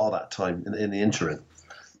for a lot of that time in the interim,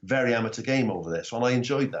 very amateur game over there. So and I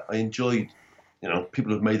enjoyed that. I enjoyed,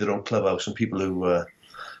 people who've made their own clubhouse and people who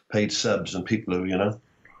paid subs and people who,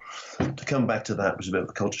 to come back to that was a bit of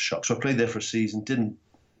a culture shock. So I played there for a season.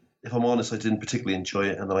 If I'm honest, I didn't particularly enjoy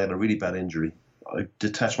it, and then I had a really bad injury. I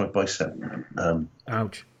detached my bicep.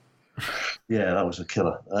 Ouch. Yeah, that was a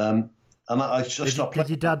killer. And I just stopped. Did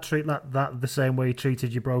your dad treat that the same way he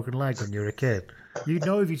treated your broken leg when you were a kid? You'd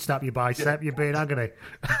know if you'd snap your bicep, you'd be in agony.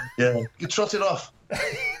 Yeah, you trot it off.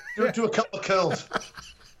 Do a couple of curls.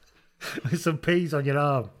 With some peas on your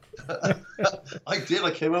arm. I did.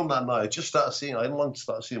 I came home that night. I didn't long to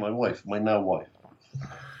start seeing my wife, my now wife.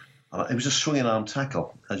 It was a swinging arm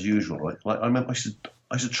tackle, as usual, right? Like I remember I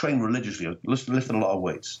used to train religiously. I lifted a lot of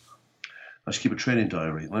weights. I used to keep a training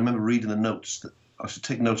diary. And I remember reading the notes. That I used to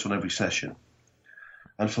take notes on every session.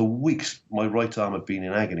 And for weeks, my right arm had been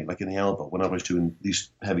in agony, like in the elbow, when I was doing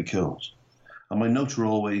these heavy curls. And my notes were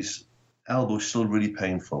always, elbow still really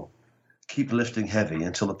painful. Keep lifting heavy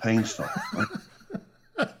until the pain stops. Right?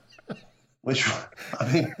 Which,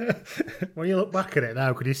 I mean... When you look back at it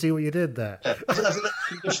now, could you see what you did there? Yeah, as an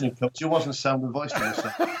conditioning coach, you wasn't sounding voice to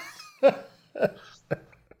yourself.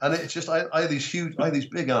 And it's just, I had these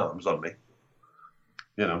big arms on me.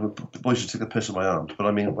 The boys used to take the piss on my arms. But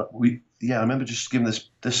I mean, I remember just giving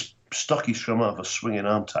this stocky scrum of a swinging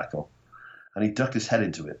arm tackle. And he ducked his head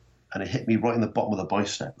into it. And it hit me right in the bottom of the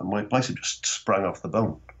bicep. And my bicep just sprang off the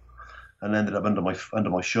bone. And ended up under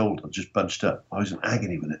my shoulder, just bunched up. I was in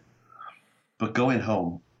agony with it. But going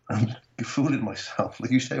home and fooling myself.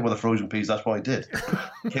 Like you say with the frozen peas, that's what I did.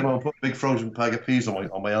 Came home and put a big frozen bag of peas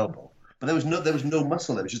on my elbow. But there was no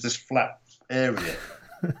muscle there. It was just this flat area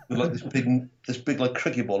with like this big like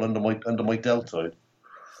cricket ball under my deltoid.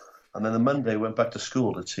 And then the Monday I went back to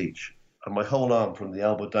school to teach, and my whole arm from the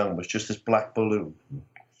elbow down was just this black balloon.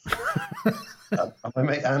 And my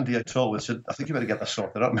mate Andy I said, I think you better get that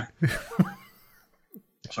sorted out, man.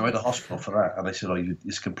 So I went to hospital for that, and they said,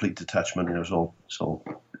 it's complete detachment, it's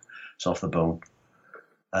off the bone.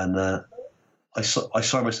 And I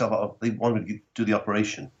saw myself out. They wanted me to do the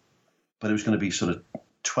operation, but it was going to be sort of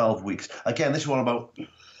 12 weeks. Again, this is all about,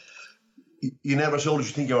 you're never as old as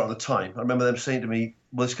you think you are at the time. I remember them saying to me,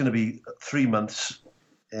 well, it's going to be 3 months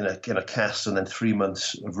in a cast and then 3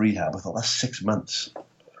 months of rehab. I thought, that's 6 months,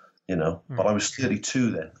 But I was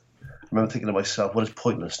 32 then. I remember thinking to myself, well, it's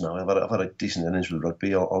pointless now. I've had a decent innings with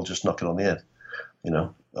rugby. I'll just knock it on the head,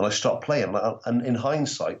 And I stopped playing. And in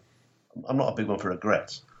hindsight, I'm not a big one for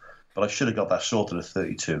regrets, but I should have got that sorted at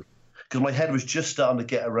 32. Because my head was just starting to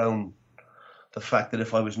get around the fact that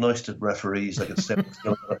if I was nice to referees, I could step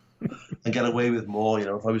and get away with more.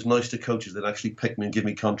 If I was nice to coaches, they'd actually pick me and give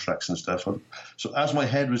me contracts and stuff. So as my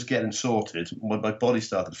head was getting sorted, my body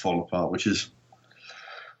started to fall apart, which is,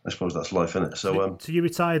 I suppose that's life, isn't it? So you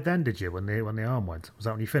retired then, did you, when the arm went? Was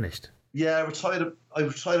that when you finished? Yeah, I retired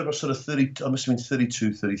about sort of 30, I must have been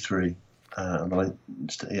 32, 33. And then I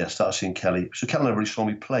started seeing Kelly. So Kelly never really saw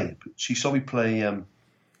me play. But she saw me play,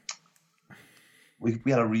 we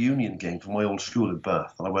had a reunion game from my old school in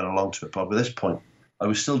Bath, and I went along to it. But by this point, I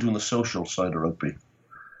was still doing the social side of rugby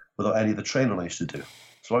without any of the training I used to do.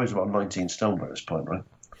 So I was about 19 stone by this point, right?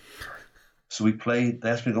 So they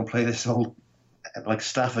asked me to go and play this old, like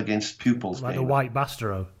staff against pupils like game. The White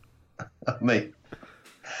Bastero. Mate,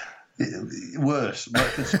 worse.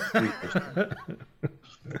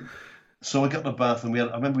 So I got to Bath, and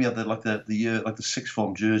I remember we had the sixth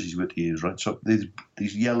form jerseys we had to use, right? So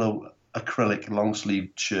these yellow acrylic long sleeve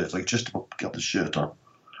shirts, like just to get the shirt on.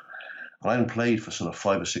 And I hadn't played for sort of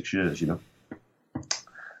 5 or 6 years,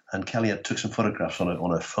 And Kelly took some photographs on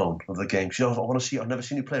her phone of the game. She said, I want to see. I've never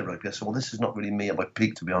seen you play rugby. I said, well, this is not really me at my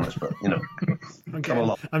peak, to be honest, but come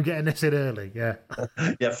along. I'm getting this in early, yeah.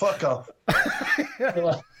 Yeah, fuck off.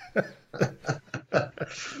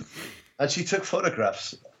 And she took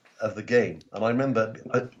photographs of the game, and I remember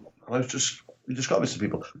you describe this to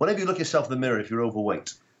people. Whenever you look yourself in the mirror, if you're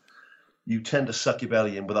overweight, you tend to suck your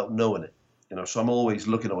belly in without knowing it. So I'm always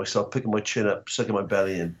looking at myself, picking my chin up, sucking my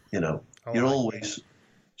belly in. You're always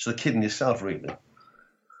sort of kidding yourself, really.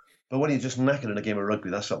 But when you're just knackered in a game of rugby,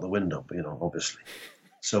 that's out the window. But obviously.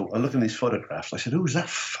 So I look at these photographs. I said, "Who's that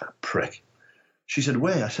fat prick?" She said,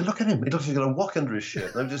 "Where?" I said, "Look at him. He looks like he's got a wok under his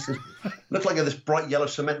shirt." And looked like this bright yellow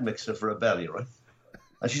cement mixer for a belly, right?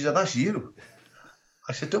 And she said, "That's you."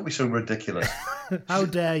 I said, "Don't be so ridiculous." How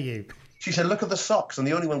dare you? She said, "Look at the socks." And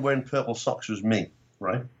the only one wearing purple socks was me,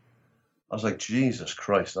 right? I was like, Jesus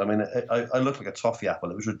Christ. I mean, I looked like a toffee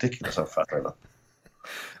apple. It was ridiculous how fat I looked.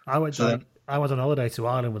 I went on holiday to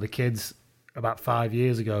Ireland with the kids about 5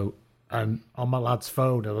 years ago, and on my lad's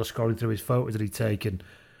phone, I was scrolling through his photos that he'd taken,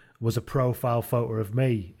 was a profile photo of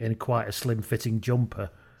me in quite a slim-fitting jumper.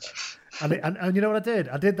 And you know what I did?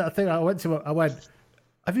 I did that thing. I went,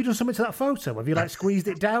 have you done something to that photo? Have you squeezed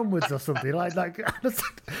it downwards or something?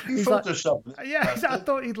 He's Photoshopped. Yeah, I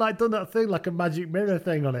thought he'd done that thing, like a magic mirror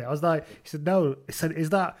thing on it. I was like, he said, no. He said,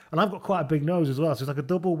 is that? And I've got quite a big nose as well, so it's like a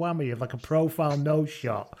double whammy of like a profile nose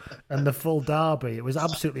shot and the full derby. It was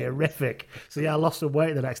absolutely horrific. So yeah, I lost some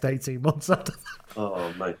weight the next 18 months after that.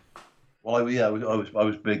 Oh mate. Well, I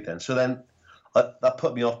was big then. So then that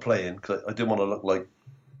put me off playing because I didn't want to look like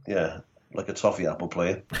a toffee apple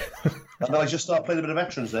playing. And then I just started playing a bit of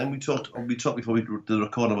veterans then. We talked before we did the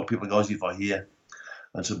recording about people like Ozzy Fahir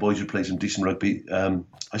and some boys who played some decent rugby.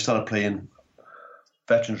 I started playing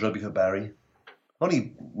veterans rugby for Barry.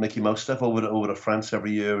 Only Mickey Mouse stuff over to France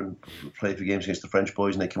every year and played for games against the French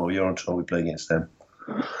boys, and they came over here on tour. We play against them.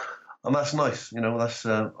 And that's nice. That's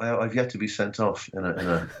I've yet to be sent off in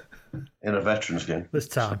a veterans game. This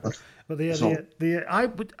time. But I told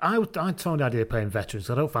the idea of playing veterans.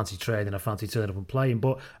 I don't fancy training. I fancy turning up and playing.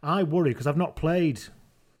 But I worry because I've not played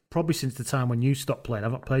probably since the time when you stopped playing.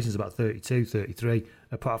 I've not played since about 32, 33,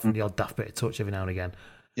 apart from the odd daft bit of touch every now and again.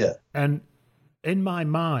 Yeah. And in my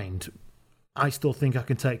mind, I still think I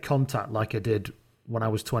can take contact like I did when I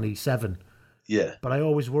was 27. Yeah. But I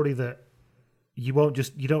always worry that you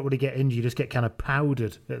don't really get injured. You just get kind of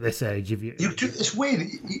powdered at this age. It's weird.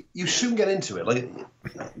 You soon get into it,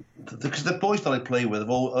 because the boys that I play with have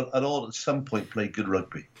all at some point played good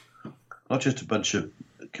rugby, not just a bunch of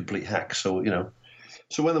complete hacks. So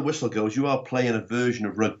So when the whistle goes, you are playing a version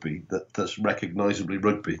of rugby that's recognisably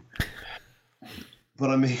rugby. But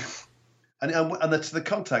I mean, and the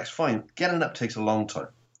contact's fine. Getting up takes a long time.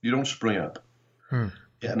 You don't spring up.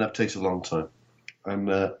 Getting up takes a long time. And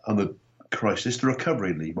the Christ, it's the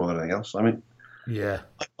recovery league more than anything else. I mean, yeah,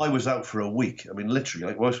 I was out for a week. I mean,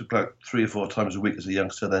 literally, I was about 3 or 4 times a week as a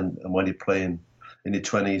youngster. Then, and when you're playing in your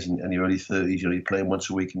 20s and your early 30s, you're playing once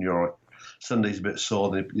a week, and you're all right. Sunday's a bit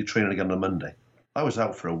sore. Then you're training again on Monday. I was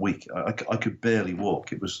out for a week. I could barely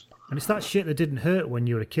walk. It was. And it's that shit that didn't hurt when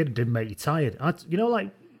you were a kid and didn't make you tired. I don't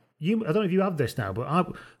know if you have this now,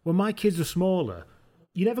 but when my kids were smaller,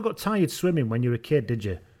 you never got tired swimming when you were a kid, did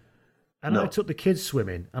you? And No. I took the kids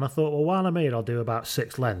swimming, and I thought, well, while I'm here, I'll do about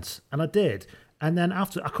 6 lengths. And I did. And then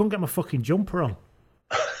after, I couldn't get my fucking jumper on.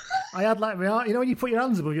 I had like my arm, when you put your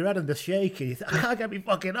hands above your head and they're shaking, you think, I can't get my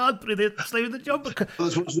fucking arm through the sleeve of the jumper.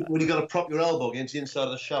 When you got to prop your elbow against the inside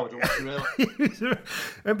of the shower to watch your elbow.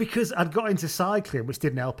 And because I'd got into cycling, which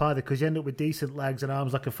didn't help either, because you end up with decent legs and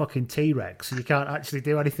arms like a fucking T-Rex, so you can't actually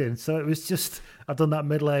do anything. So it was just, I've done that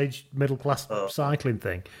middle-class cycling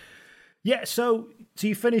thing. Yeah, so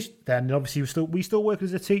you finished then, and obviously were you still working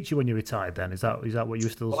as a teacher when you retired then? Is that what you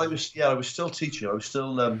were still... Well, I was still teaching. I was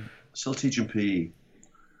still teaching PE.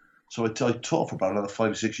 So I taught for about another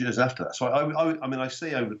 5 or 6 years after that. So I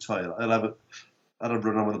say I retired. I'd have a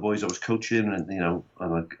run on with the boys I was coaching, and and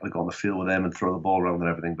I got on the field with them and throw the ball around and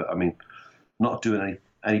everything. But I mean, not doing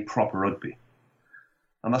any proper rugby.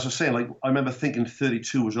 And that's what I'm saying. Like, I remember thinking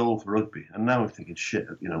 32 was old for rugby, and now I'm thinking, shit,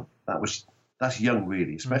 that's young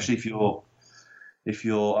really, especially if you're.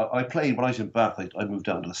 I played when I was in Bath. I moved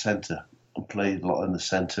down to the centre and played a lot in the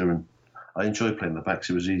centre, and I enjoyed playing the backs.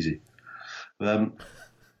 It was easy.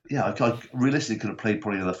 I realistically could have played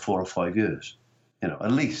probably another 4 or 5 years,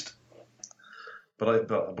 at least.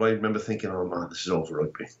 But I remember thinking, oh man, this is all for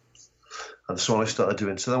rugby. And so I started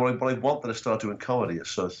doing. So then when I wanted to start doing comedy at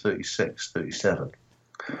sort of 36, 37.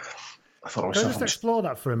 I thought Can I just explore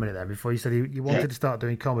that for a minute then, before you said you wanted to start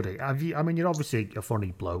doing comedy? You're obviously a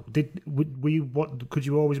funny bloke. Could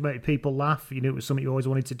you always make people laugh? You knew it was something you always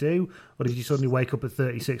wanted to do, or did you suddenly wake up at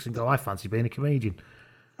 36 and go, I fancy being a comedian?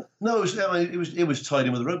 No, it was tied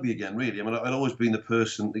in with rugby again, really. I mean, I'd always been the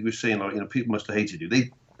person who was saying, people must have hated you. They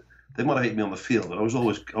might have hated me on the field, but I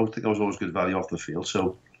think I was always good value off the field.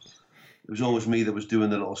 So it was always me that was doing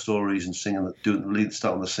the little stories and singing,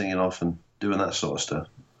 starting the singing off and doing that sort of stuff.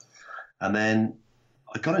 And then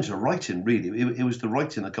I got into writing. Really, it was the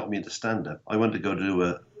writing that got me into stand-up. I went to go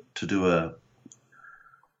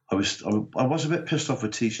I was a bit pissed off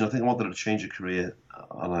with teaching. I think I wanted to change a career,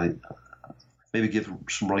 and I maybe give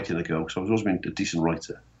some writing a go, because I was always been a decent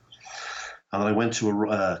writer. And I went to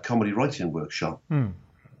a comedy writing workshop, and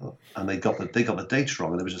they got the dates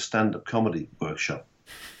wrong, and there was a stand-up comedy workshop.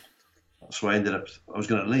 So I was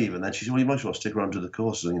going to leave, and then she said, well, you might as well stick around to the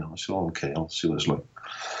course. And, I said, oh, okay, I'll see what it's like.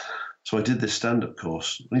 So I did this stand-up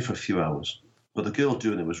course, only for a few hours, but the girl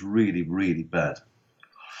doing it was really, really bad.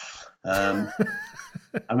 I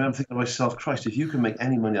remember thinking to myself, Christ, if you can make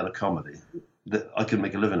any money out of comedy, that I can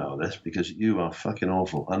make a living out of this, because you are fucking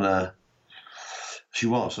awful. And she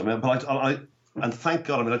was. I mean, but and thank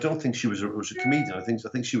God. I mean, I don't think she was a comedian. I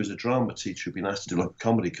think she was a drama teacher who'd been asked to do like a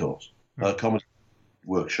comedy course, a comedy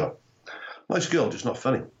workshop. Nice girl, just not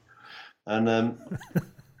funny. And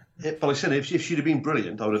but I said, if she'd have been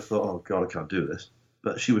brilliant, I would have thought, oh God, I can't do this.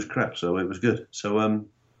 But she was crap, so it was good. So and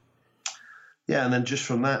then just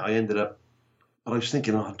from that, I ended up. But I was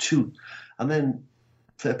thinking, I'm too. And then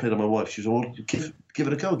fair play to my wife. She was all, give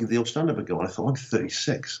it a go, give the old stand-up a go. And I thought, I'm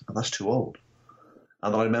 36, and that's too old.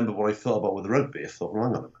 And I remember what I thought about with rugby. I thought, well,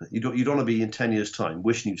 hang on a minute. You don't want to be in 10 years' time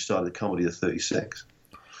wishing you'd started comedy at 36.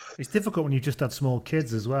 It's difficult when you just had small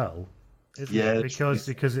kids as well, isn't it? Because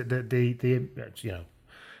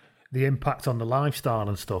the impact on the lifestyle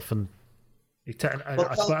and stuff, and it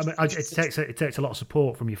takes a lot of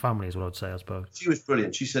support from your family, is what I'd say, I suppose. She was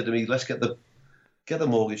brilliant. She said to me, let's get the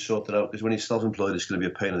mortgage sorted out, because when you're self-employed, it's going to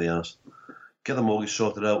be a pain in the ass. Get the mortgage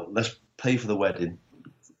sorted out. Let's pay for the wedding,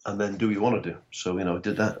 and then do what you want to do. So, I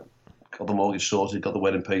did that. Got the mortgage sorted, got the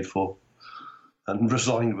wedding paid for, and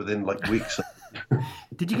resigned within like weeks.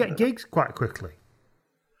 Did you get gigs quite quickly?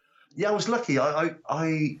 Yeah, I was lucky. I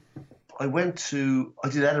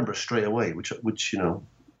did Edinburgh straight away, which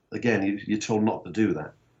again, you're told not to do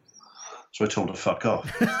that. So I told him to fuck off.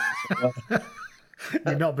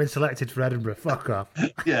 You've not been selected for Edinburgh. Fuck off.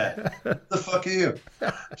 Yeah. The fuck are you?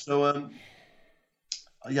 So,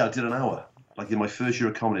 I did an hour. Like in my first year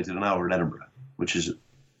of comedy, I did an hour in Edinburgh, which is,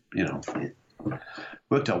 it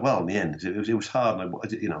worked out well in the end. It was hard, and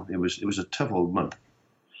it was a tough old month.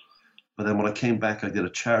 But then when I came back, I did a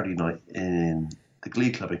charity night in the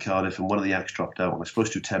Glee Club in Cardiff, and one of the acts dropped out, and I was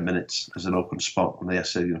supposed to do 10 minutes as an open spot, and they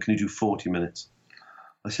said, can you do 40 minutes?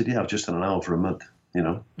 I said, yeah, I've just done an hour for a month,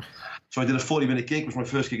 So I did a 40-minute gig. It was my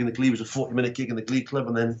first gig in the Glee. It was a 40-minute gig in the Glee Club,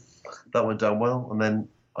 and then that went down well. And then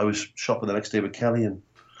I was shopping the next day with Kelly and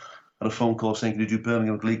had a phone call saying, can you do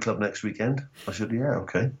Birmingham Glee Club next weekend? I said, yeah,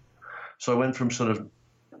 okay. So I went from sort of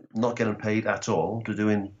not getting paid at all to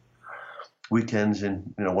doing weekends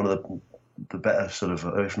in, one of the better sort of,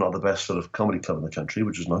 if not the best sort of comedy club in the country,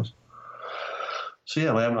 which was nice. So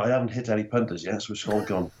yeah, I haven't hit any punters yet, so it's all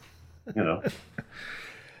gone,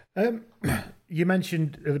 You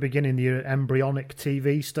mentioned at the beginning you're an embryonic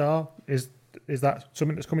TV star. Is that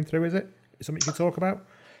something that's coming through? Is it something you can talk about?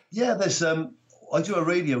 Yeah, there's I do a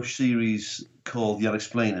radio series called The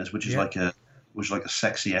Unexplainers, which is like a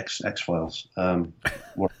sexy X-Files. I'm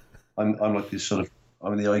like this sort of,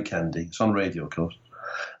 I'm in the eye candy. It's on radio, of course.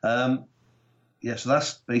 So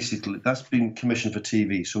that's been commissioned for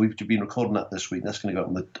TV. So we've been recording that this week. That's going to go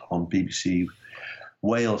on BBC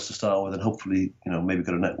Wales to start with, and hopefully, maybe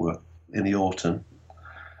go to network in the autumn.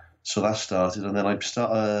 So that started, and then I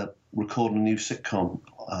start recording a new sitcom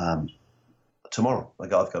tomorrow. I've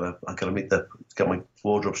got to get my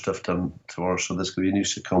wardrobe stuff done tomorrow. So there's going to be a new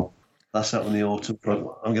sitcom. That's out in the autumn.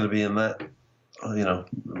 I'm going to be in that,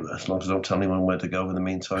 as long as I don't tell anyone where to go in the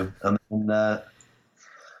meantime. And then,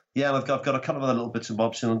 I've got a couple of other little bits and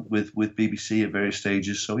bobs in with BBC at various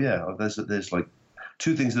stages. So yeah, there's like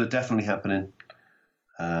two things that are definitely happening,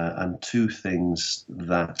 and two things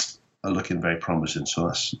that are looking very promising. So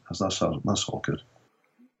that's all good.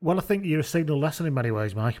 Well, I think you're a signal lesson in many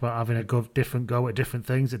ways, Mike, about having a different go at different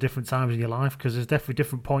things at different times in your life, because there's definitely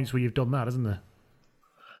different points where you've done that, isn't there?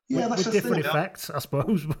 Yeah, that's with different effects, I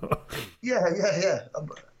suppose. Yeah.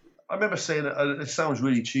 I remember saying it sounds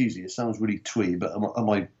really cheesy, it sounds really twee, but at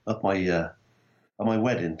my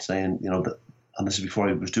wedding, saying that, and this is before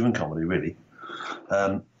I was doing comedy really,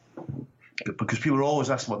 because people are always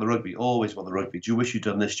asking about the rugby. Do you wish you'd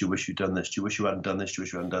done this? Do you wish you'd done this? Do you wish you hadn't done this? Do you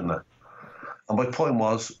wish you hadn't done that? And my point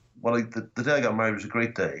was, the day I got married was a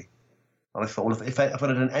great day, and I thought, well, if I'd have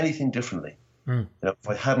done anything differently. If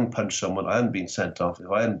I hadn't punched someone, I hadn't been sent off, if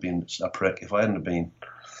I hadn't been a prick, if I hadn't been,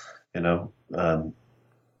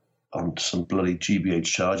 on some bloody GBH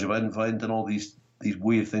charge, if I hadn't done all these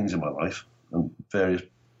weird things in my life and various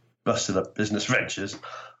busted up business ventures,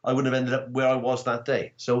 I wouldn't have ended up where I was that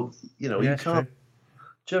day. So, you can't. True.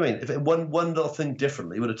 Do you know what I mean? If one little thing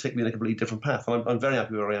differently would have taken me in a completely different path, and I'm very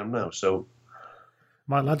happy where I am now. So.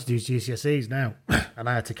 My lad's doing GCSEs now, and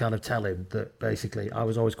I had to kind of tell him that basically I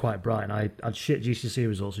was always quite bright, and I'd shit GCSE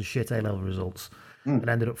results and shit A-level results, and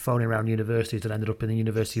ended up phoning around universities and ended up in the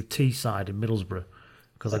University of Teesside in Middlesbrough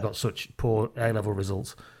because I got such poor A-level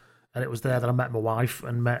results. And it was there that I met my wife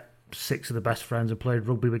and met 6 of the best friends and played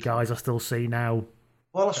rugby with guys I still see now.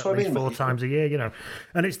 Well, that's what I mean. 4 times a year,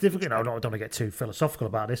 And it's difficult. I don't want to get too philosophical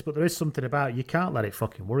about this, but there is something about you can't let it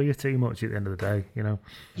fucking worry you too much at the end of the day, You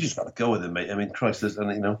just got to go with it, mate. I mean, Christ, that's what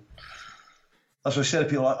I said to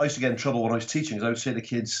people. I used to get in trouble when I was teaching, because I would say to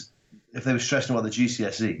kids, if they were stressing about the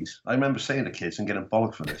GCSEs, I remember saying to kids and getting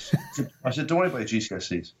bollocked for this. I said, don't worry about your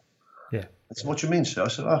GCSEs. Yeah. I said, what do you mean, sir? I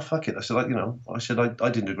said, oh, fuck it. I said, I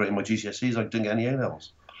didn't do great in my GCSEs. I didn't get any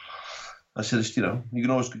A-levels. I said, you can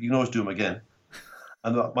always do them again.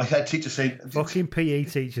 And my head teacher said... Fucking PE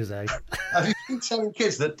teachers, eh? Have you been telling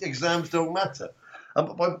kids that exams don't matter?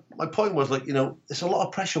 And my point was, it's a lot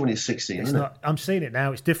of pressure when you're 16, isn't it? I'm seeing it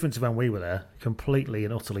now. It's different to when we were there. Completely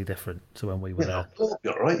and utterly different to when we were there. You'll be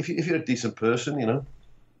all right. If you're a decent person, you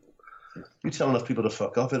tell enough people to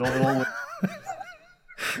fuck off. At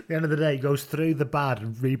the end of the day, it goes through the bad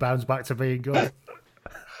and rebounds back to being good.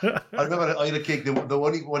 I remember I had a gig. There was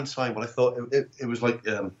only one time when I thought it was like...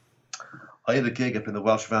 I had a gig up in the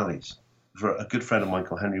Welsh Valleys for a good friend of mine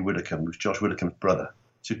called Henry Widdicombe, who's Josh Widdicombe's brother.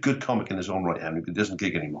 He's a good comic in his own right, Henry, but he doesn't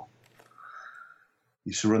gig anymore. He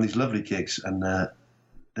used to run these lovely gigs, and there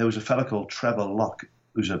was a fella called Trevor Locke,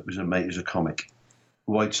 who's a mate, who's a comic,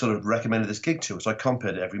 who I'd sort of recommended this gig to. So I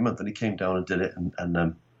compared it every month, and he came down and did it.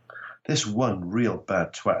 And this one real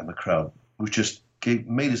bad twat in the crowd, who just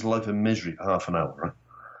made his life a misery for half an hour, right?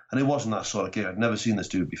 And it wasn't that sort of gig. I'd never seen this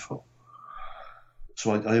dude before.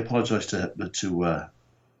 So I apologised to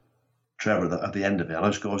Trevor at the end of it. And I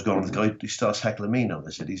was going on, the guy, he starts heckling me now. They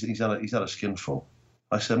said, he's had a skinful.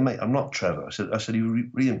 I said, mate, I'm not Trevor. I said, you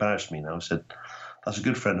really embarrassed me now. I said, that's a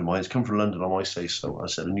good friend of mine. He's come from London on my say-so. I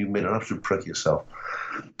said, and you made an absolute prick of yourself.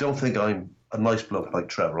 Don't think I'm a nice bloke like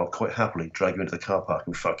Trevor. I'll quite happily drag you into the car park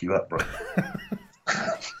and fuck you up, bro.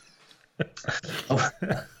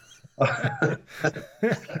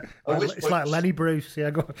 It's like Lenny Bruce. Yeah,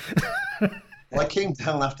 go on. Well, I came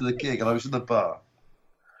down after the gig and I was in the bar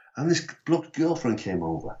And this bloke's girlfriend came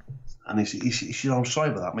over. And he said, I'm sorry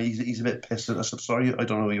about that, mate. He's a bit pissed. I said, sorry, I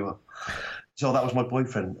don't know who you are. So that was my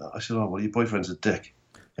boyfriend. I said, oh, well, your boyfriend's a dick.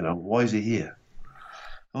 Why is he here?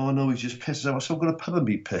 Oh, no, he's just pissed. I said, I'm going to pub and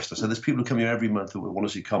be pissed. I said, there's people who come here every month who want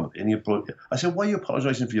to see comedy. And I said, why are you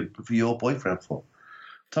apologising for your boyfriend for?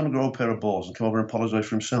 Tell him to grow a pair of balls and come over and apologise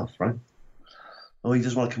for himself, right? Oh, he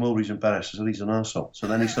doesn't want to come over, he's embarrassed. I said, he's an arsehole. So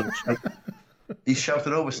then he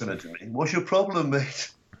shouted over something to me. What's your problem,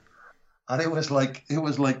 mate? And it was like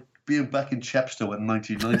being back in Chepstow in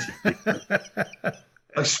 1990.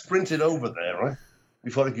 I sprinted over there, right?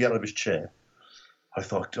 Before he could get out of his chair. I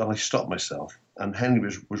thought, I stopped myself. And Henry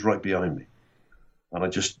was right behind me. And I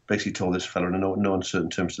just basically told this fella in no uncertain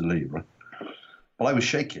terms to leave, right? Well, I was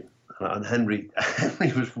shaking. And Henry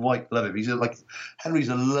was white, love him. Henry's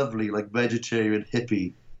a lovely, vegetarian,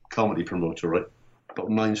 hippie comedy promoter, right? Got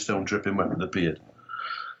 9 stone dripping wet with a beard.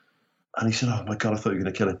 And he said, oh my God, I thought you were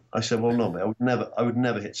going to kill him. I said, well, no, mate, I would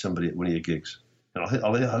never hit somebody at one of your gigs. I'll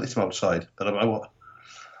hit him outside, but I won't.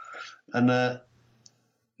 And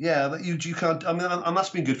you can't, and that's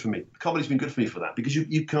been good for me. Comedy's been good for me for that, because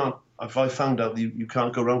you can't, if I found out you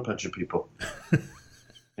can't go around punching people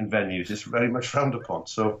in venues, it's very much frowned upon.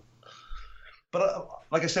 So, but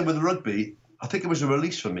like I said, with rugby, I think it was a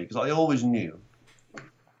release for me, because I always knew,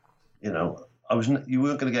 you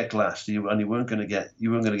weren't going to get glassed, and you weren't going to get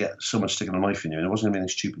someone sticking a knife in you, and it wasn't going to be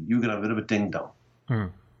anything stupid. You were going to have a bit of a ding dong.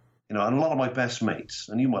 And a lot of my best mates,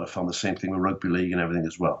 and you might have found the same thing with rugby league and everything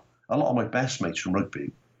as well. A lot of my best mates from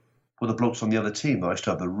rugby were the blokes on the other team that I used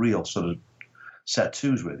to have the real sort of set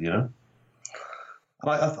twos with, And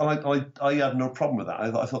I had no problem with that.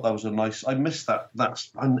 I thought that was a nice. I missed that.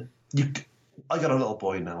 I got a little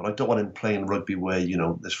boy now, and I don't want him playing rugby where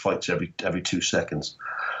there's fights every 2 seconds,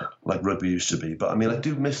 like rugby used to be. But I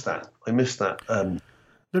do miss that. I miss that.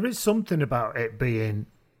 There is something about it being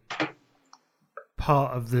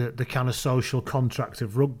part of the kind of social contract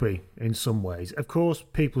of rugby in some ways. Of course,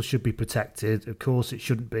 people should be protected. Of course, it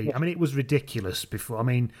shouldn't be. It was ridiculous before.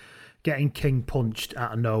 Getting king punched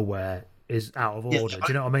out of nowhere is out of order. Do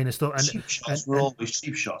you know what I mean? Cheap shots were always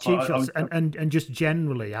cheap shots. And just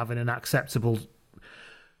generally having an acceptable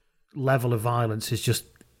level of violence is just,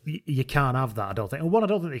 you can't have that, I don't think. And I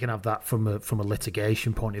don't think they can have that from a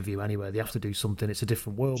litigation point of view anyway. They have to do something. It's a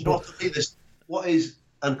different world. What is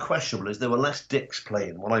unquestionable is there were less dicks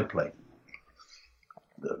playing when I played.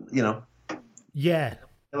 Yeah.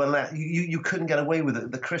 There were less, you couldn't get away with it.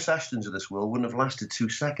 The Chris Ashtons of this world wouldn't have lasted 2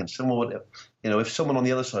 seconds. Someone would have, if someone on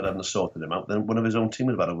the other side hadn't assaulted him out, then one of his own team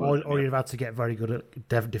would have had a word. Or you'd have had to get very good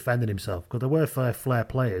at defending himself, because there were flair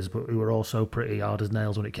players, but who were also pretty hard as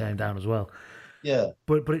nails when it came down as well. Yeah,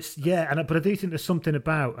 but I do think there's something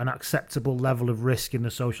about an acceptable level of risk in the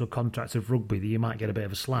social contract of rugby that you might get a bit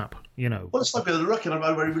of a slap, Well, it's like with the rucking.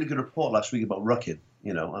 I read a really good report last week about rucking,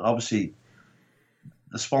 and obviously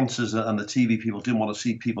the sponsors and the TV people didn't want to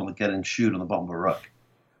see people that get insured on the bottom of a ruck.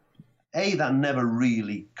 That never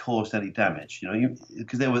really caused any damage,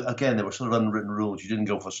 because there were sort of unwritten rules. You didn't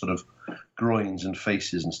go for sort of groins and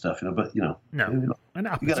faces and stuff, but No, and it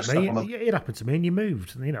happened to me. It happened to me, and you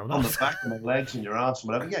moved, on the back of my legs and your arse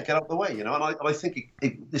and whatever. Yeah, get out of the way, And I think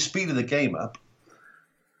the speed of the game up,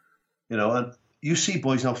 and you see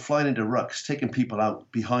boys now flying into rucks, taking people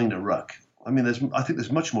out behind a ruck. I think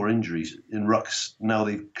there's much more injuries in rucks now.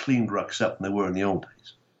 They've cleaned rucks up than they were in the old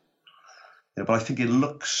days. But I think it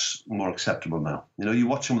looks more acceptable now. You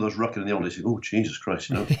watch some of those rucking in the old days, you think, oh, Jesus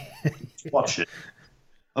Christ, Watch it.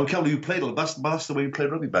 I can't believe you played it. That's the way you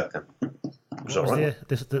played rugby back then.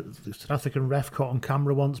 The South African ref caught on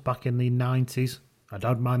camera once back in the 90s. I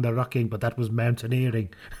don't mind the rucking, but that was mountaineering.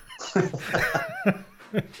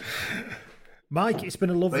 Mike, it's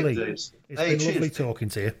been lovely talking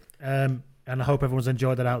to you. And I hope everyone's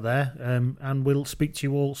enjoyed that out there. And we'll speak to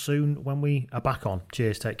you all soon when we are back on.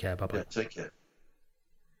 Cheers. Take care. Bye-bye. Yeah, take care.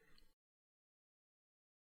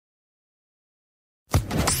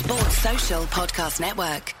 Sports Social Podcast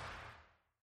Network.